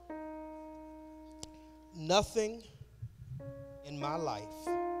of prayer. Nothing in my life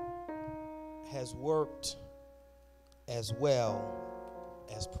has worked as well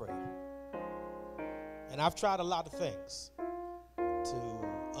as prayer. And I've tried a lot of things to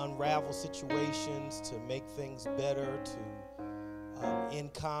unravel situations, to make things better, to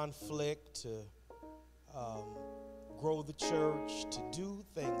end conflict, to grow the church, to do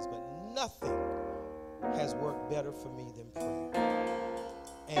things, but nothing has worked better for me than prayer.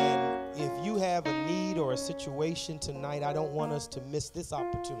 And if you have a need or a situation tonight, I don't want us to miss this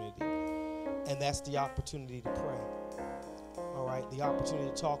opportunity, and that's the opportunity to pray. All right, the opportunity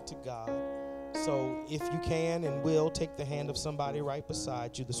to talk to God. So if you can and will, take the hand of somebody right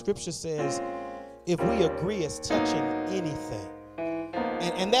beside you. The scripture says if we agree as touching anything.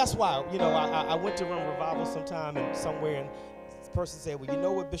 And that's why, you know, I went to run revival sometime and somewhere, and this person said, well, you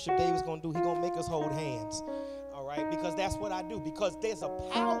know what Bishop David's going to do? He's going to make us hold hands. All right? Because that's what I do. Because there's a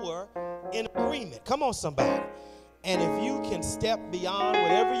power in agreement. Come on, somebody. And if you can step beyond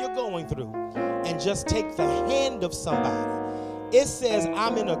whatever you're going through and just take the hand of somebody, it says,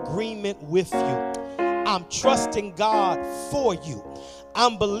 I'm in agreement with you. I'm trusting God for you.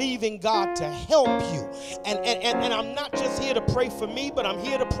 I'm believing God to help you. And I'm not just here to pray for me, but I'm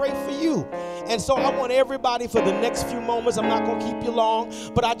here to pray for you. And so I want everybody for the next few moments, I'm not going to keep you long,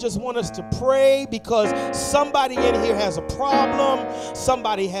 but I just want us to pray because somebody in here has a problem,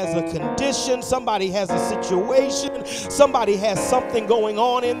 somebody has a condition, somebody has a situation, somebody has something going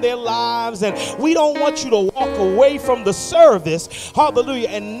on in their lives, and we don't want you to walk away from the service, hallelujah,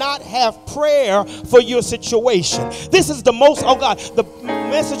 and not have prayer for your situation. This is the most, oh God, the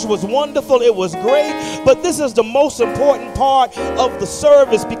message was wonderful, it was great, but this is the most important part of the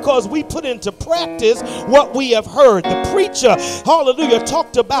service because we put into practice what we have heard. The preacher, hallelujah,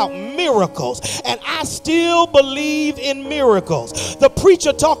 talked about miracles, and I still believe in miracles. The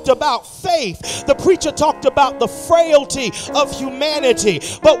preacher talked about faith. The preacher talked about the frailty of humanity,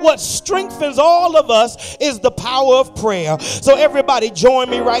 but what strengthens all of us is the power of prayer. So everybody join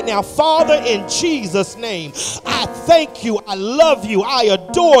me right now. Father, in Jesus' name, I thank you, I love you, I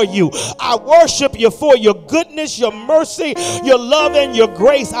adore you, I worship you for your goodness, your mercy, your love, and your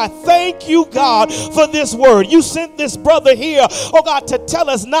grace. I thank you, God, for this word. You sent this brother here, oh God, to tell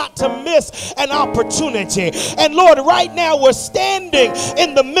us not to miss an opportunity. And Lord, right now we're standing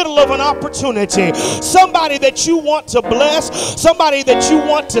in the middle of an opportunity. Somebody that you want to bless, somebody that you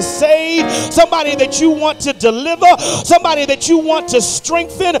want to save, somebody that you want to deliver, somebody that you want to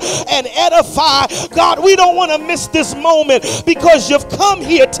strengthen and edify. God, we don't want to miss this moment because you've come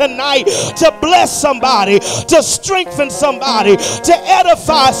here tonight to bless somebody, to strengthen somebody, to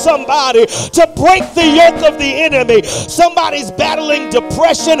edify somebody, to break the yoke of the enemy. Somebody's battling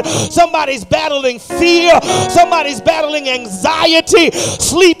depression, somebody's battling fear, somebody's battling anxiety,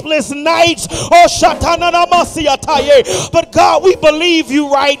 sleepless nights. But God, we believe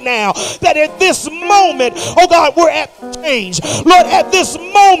you right now that at this moment, oh God, we're at change. Lord, at this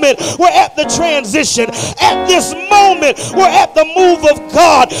moment, we're at the transition. At this moment, we're at the move of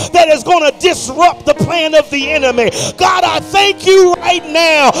God that is going to disrupt the plan of the enemy. God, I thank you right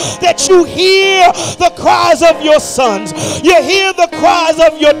now that you hear the cries of your sons. You hear the cries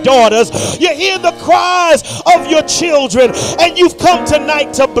of your daughters. You hear the cries of your children. And you've come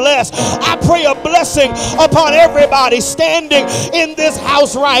tonight to bless. I pray a blessing upon everybody standing in this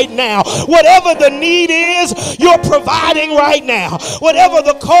house right now. Whatever the need is, you're providing right now. Whatever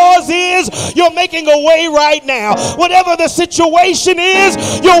the cause is, you're making a way right now. Whatever the situation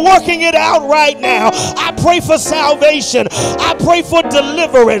is, you're working it out right now. I pray for salvation. I pray for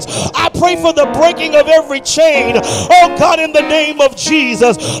deliverance. I pray for the breaking of every chain. Oh God, in the name of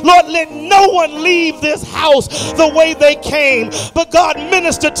Jesus, Lord, let no one leave this house the way they came. But God,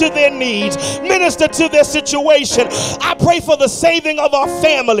 minister to their needs. Minister to their situation. I pray for the saving of our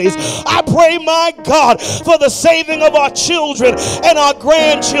families. I pray, my God, for the saving of our children and our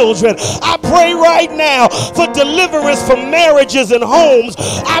grandchildren. I pray right now for deliverance from marriages and homes.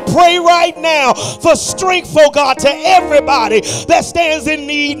 I pray right now for strength, oh God, to everybody that stands in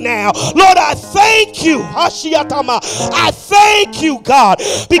need now. Lord, I thank you. I thank you, God,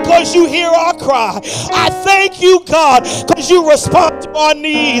 because you hear our cry. I thank you, God, because you respond to our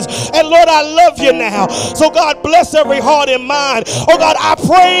needs. And Lord, I love you now. So God, bless every heart and mind. Oh God, I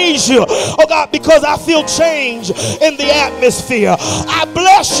praise you. Oh God, because I feel change in the atmosphere. I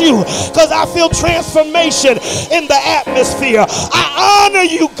bless you because I feel transformation in the atmosphere. I honor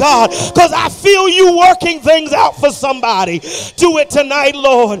you, God, because I feel you working things out for somebody. Do it tonight,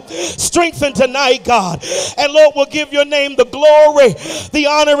 Lord. Strengthen tonight, God. And Lord, we'll give your name the glory, the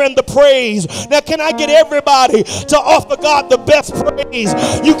honor, and the praise. Now, can I get everybody to offer God the best praise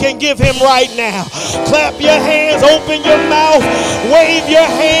you can give him right now? Clap your hands, open your mouth, wave your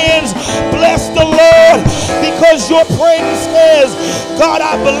hands, bless the Lord, because your praise says, God,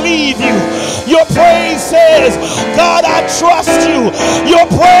 I believe you. Your praise says, God, I trust you. Your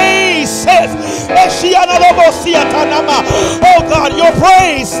praise says, oh God, your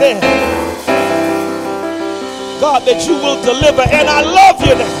praise says, God, that you will deliver. And I love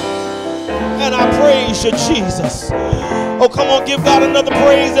you now. And I praise you, Jesus. Oh, come on, give God another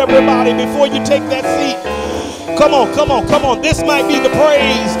praise, everybody, before you take that seat. Come on, come on, come on. This might be the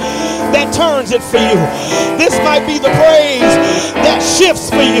praise that turns it for you. This might be the praise that shifts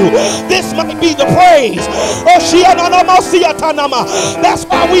for you. This might be the praise. That's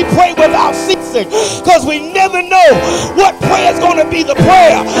why we pray without ceasing, because we never know what prayer is going to be the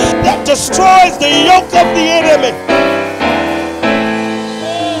prayer that destroys the yoke of the enemy.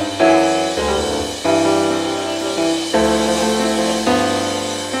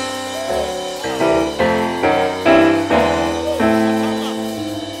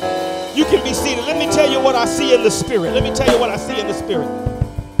 You can be seated. Let me tell you what I see in the spirit. Let me tell you what I see in the spirit.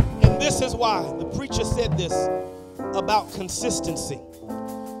 And this is why the preacher said this about consistency.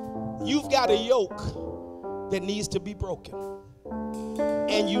 You've got a yoke that needs to be broken.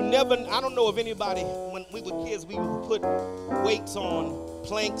 And you never, I don't know if anybody, when we were kids, we would put weights on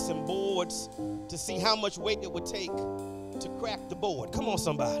planks and boards to see how much weight it would take to crack the board. Come on,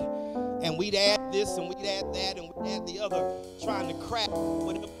 somebody. And we'd add this and we'd add that and we'd add the other, trying to crack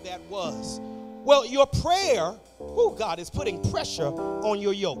whatever that was. Well, your prayer, God, is putting pressure on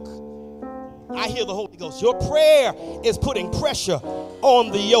your yoke. I hear the Holy Ghost. Your prayer is putting pressure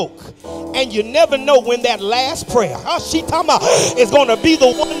on the yoke. And you never know when that last prayer, is going to be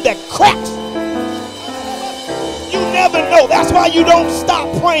the one that cracks. You never know. That's why you don't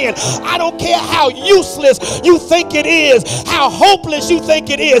stop praying. I don't care how useless you think it is, how hopeless you think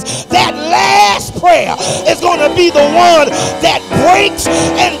it is. That last prayer is going to be the one that breaks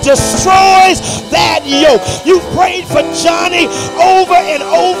and destroys that yoke. You prayed for Johnny over and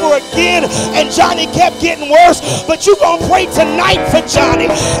over again, and Johnny kept getting worse, but you're going to pray tonight for Johnny,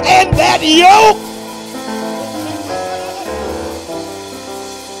 and that yoke.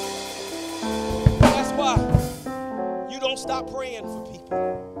 That's why you don't stop praying for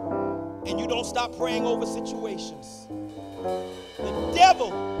people, and you don't stop praying over situations. The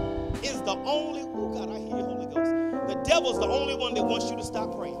devil is the only, God, I hear you, Holy Ghost. The devil's the only one that wants you to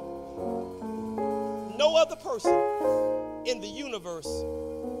stop praying. No other person in the universe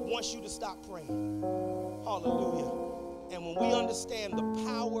wants you to stop praying. Hallelujah. And when we understand the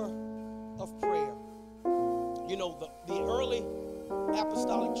power of prayer, you know, the early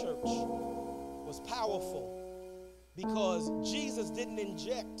apostolic church was powerful because Jesus didn't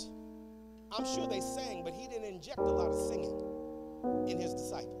inject, I'm sure they sang, but he didn't inject a lot of singing in his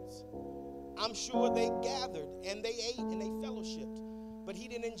disciples. I'm sure they gathered and they ate and they fellowshipped, but he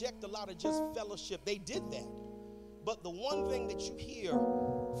didn't inject a lot of just fellowship. They did that. But the one thing that you hear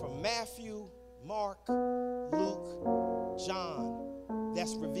from Matthew, Mark, Luke, John,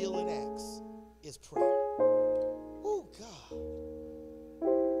 that's revealed in Acts is prayer. Oh, God.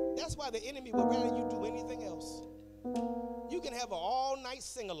 That's why the enemy would rather you do anything else. You can have an all-night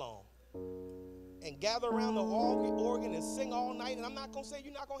sing-along and gather around the organ and sing all night, and I'm not going to say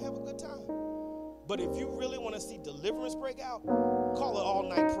you're not going to have a good time. But if you really want to see deliverance break out, call it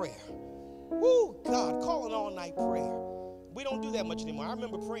all-night prayer. Woo, God, call it all-night prayer. We don't do that much anymore. I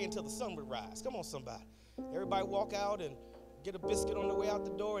remember praying until the sun would rise. Come on, somebody. Everybody walk out and get a biscuit on the way out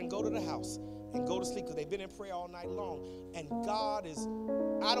the door and go to the house and go to sleep because they've been in prayer all night long. And God is,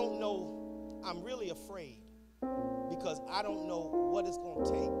 I don't know, I'm really afraid because I don't know what it's going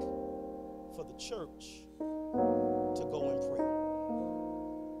to take for the church to go in prayer.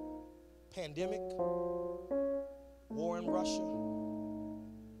 Pandemic, war in Russia,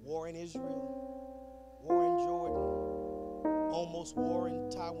 war in Israel, war in Jordan, almost war in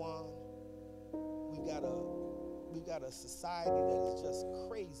Taiwan. We've got a society that is just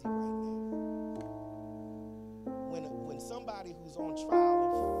crazy right now. When somebody who's on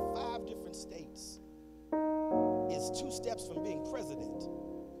trial in 5 different states is 2 steps from being president,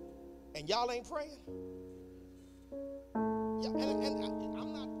 and y'all ain't praying? Yeah, and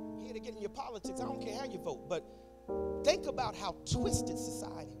I'm not here to get in your politics. I don't care how you vote, but think about how twisted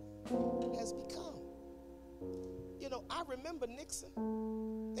society has become. You know, I remember Nixon.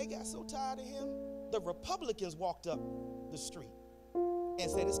 They got so tired of him, the Republicans walked up the street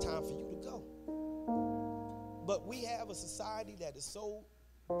and said, it's time for you to go. But we have a society that is so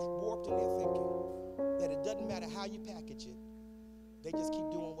warped in their thinking that it doesn't matter how you package it. They just keep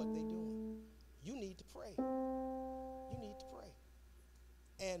doing what they're doing. You need to pray. You need to pray.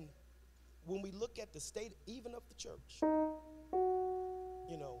 And when we look at the state, even of the church,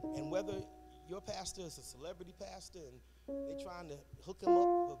 you know, and whether your pastor is a celebrity pastor and they're trying to hook him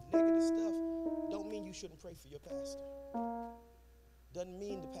up with negative stuff, don't mean you shouldn't pray for your pastor. Doesn't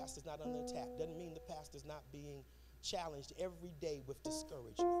mean the pastor's not under attack. Doesn't mean the pastor's not being challenged every day with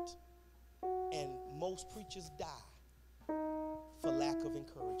discouragement. And most preachers die for lack of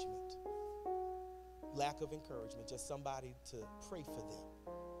encouragement. Lack of encouragement, just somebody to pray for them.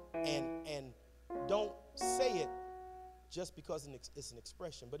 And don't say it just because it's an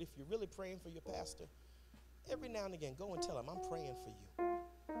expression. But if you're really praying for your pastor, every now and again, go and tell him, I'm praying for you.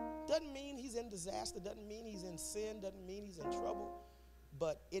 Doesn't mean he's in disaster, doesn't mean he's in sin, doesn't mean he's in trouble,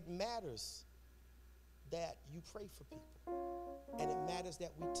 but it matters that you pray for people, and it matters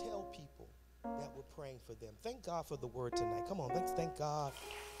that we tell people that we're praying for them. Thank God for the word tonight. Come on, let's thank God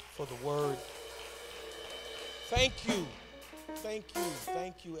for the word. Thank you,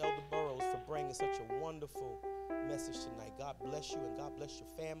 Elder Barrows, for bringing such a wonderful message tonight. God bless you, and God bless your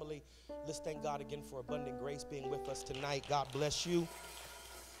family. Let's thank God again for abundant grace being with us tonight. God bless you.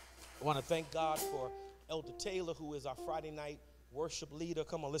 I want to thank God for Elder Taylor, who is our Friday night worship leader.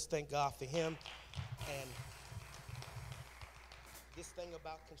 Come on, let's thank God for him. And this thing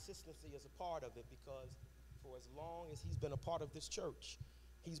about consistency is a part of it, because for as long as he's been a part of this church,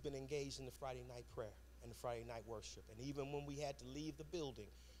 he's been engaged in the Friday night prayer and the Friday night worship. And even when we had to leave the building,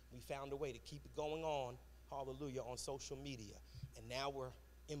 we found a way to keep it going on, hallelujah, on social media. And now we're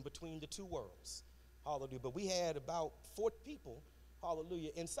in between the two worlds, hallelujah. But we had about 40 people, hallelujah,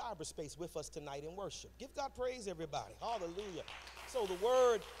 in cyberspace with us tonight in worship. Give God praise, everybody, hallelujah. So the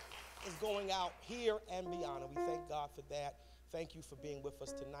word is going out here and beyond, and we thank God for that. Thank you for being with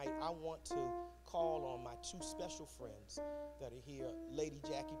us tonight. I want to call on my two special friends that are here, Lady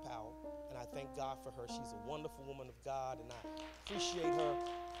Jackie Powell, and I thank God for her. She's a wonderful woman of God, and I appreciate her.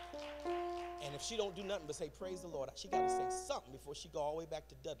 And if she don't do nothing but say, praise the Lord, she got to say something before she go all the way back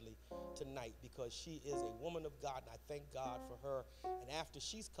to Dudley tonight, because she is a woman of God, and I thank God for her. And after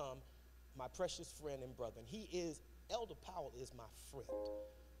she's come, my precious friend and brother, and Elder Powell is my friend,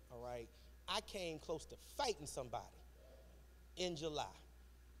 all right? I came close to fighting somebody in July,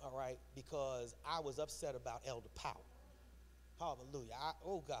 all right, because I was upset about Elder Powell. Hallelujah.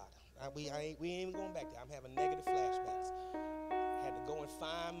 Oh, God, we ain't even going back there. I'm having negative flashbacks. I had to go and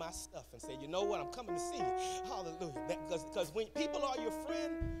find my stuff and say, you know what, I'm coming to see you. Hallelujah. Because when people are your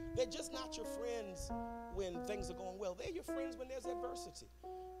friend, they're just not your friends when things are going well. They're your friends when there's adversity.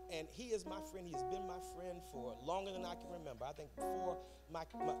 And he is my friend. He has been my friend for longer than I can remember. I think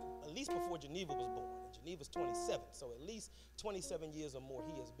at least before Geneva was born. And Geneva's 27, so at least 27 years or more,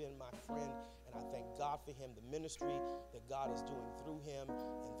 he has been my friend. And I thank God for him, the ministry that God is doing through him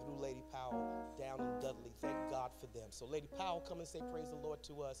and through Lady Powell down in Dudley. Thank God for them. So Lady Powell, come and say praise the Lord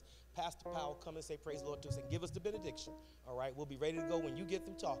to us. Pastor Powell, come and say praise the Lord to us and give us the benediction. All right, we'll be ready to go. When you get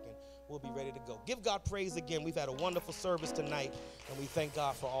through talking, we'll be ready to go. Give God praise again. We've had a wonderful service tonight, and we thank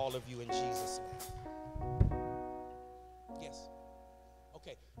God for all of you in Jesus' name. Yes.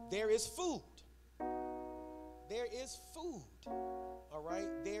 Okay, there is food. There is food. All right,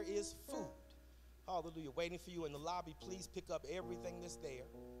 there is food. Hallelujah. Waiting for you in the lobby. Please pick up everything that's there.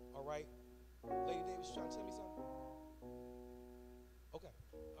 All right. Lady Davis, you trying to tell me something? Okay.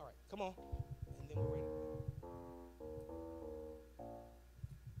 All right. Come on. And then we're ready to go.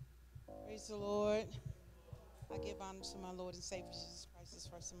 Praise the Lord. I give honor to my Lord and Savior Jesus Christ is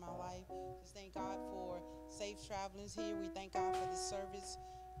first in my life. Just thank God for safe travelings here. We thank God for the service.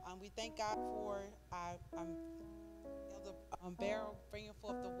 We thank God for Elder Barrows bringing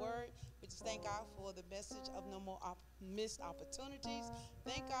forth the word. We just thank God for the message of no more missed opportunities.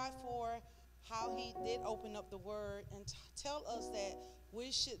 Thank God for how he did open up the word and tell us that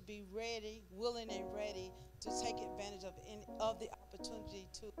we should be ready, willing and ready to take advantage of the opportunity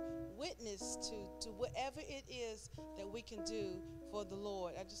to witness to whatever it is that we can do for the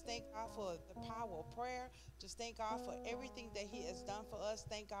Lord. I just thank God for the power of prayer. Just thank God for everything that he has done for us.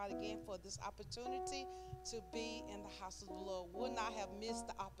 Thank God again for this opportunity to be in the house of the Lord. Would not have missed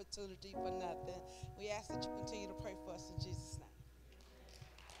the opportunity for nothing. We ask that you continue to pray for us in Jesus'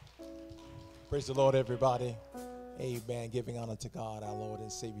 name. Praise the Lord, everybody. Amen. Giving honor to God, our Lord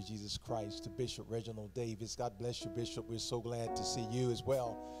and Savior Jesus Christ, to Bishop Reginald Davis. God bless you, Bishop. We're so glad to see you as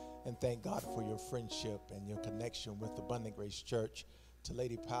well. And thank God for your friendship and your connection with Abundant Grace Church. To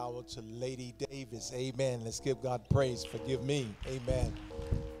Lady Powell, to Lady Davis. Amen. Let's give God praise. Forgive me. Amen.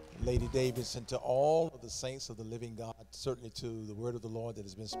 Lady Davis, and to all of the saints of the living God, certainly to the word of the Lord that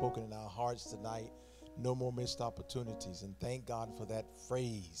has been spoken in our hearts tonight. No more missed opportunities. And thank God for that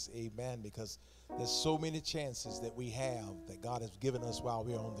phrase. Amen. Because there's so many chances that we have that God has given us while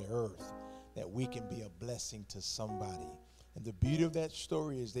we're on the earth that we can be a blessing to somebody. And the beauty of that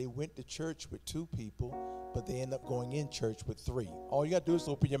story is they went to church with 2 people, but they end up going in church with 3. All you got to do is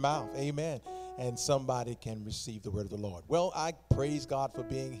open your mouth. Amen. And somebody can receive the word of the Lord. Well, I praise God for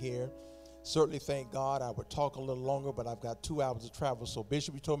being here. Certainly thank God. I would talk a little longer, but I've got 2 hours of travel. So,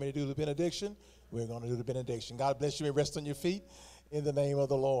 Bishop, you told me to do the benediction. We're going to do the benediction. God bless you and rest on your feet in the name of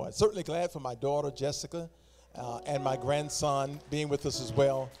the Lord. Certainly glad for my daughter, Jessica, and my grandson being with us as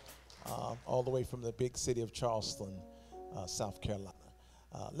well, all the way from the big city of Charleston. South Carolina.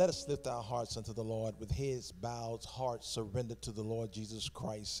 Let us lift our hearts unto the Lord with his bowed heart surrendered to the Lord Jesus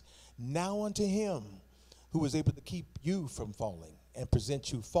Christ. Now unto him who is able to keep you from falling and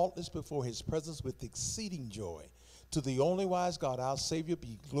present you faultless before his presence with exceeding joy. To the only wise God, our Savior,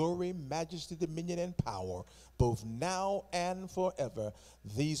 be glory, majesty, dominion, and power, both now and forever.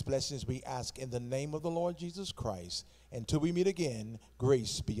 These blessings we ask in the name of the Lord Jesus Christ. Until we meet again,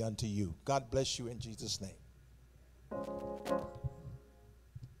 grace be unto you. God bless you in Jesus' name.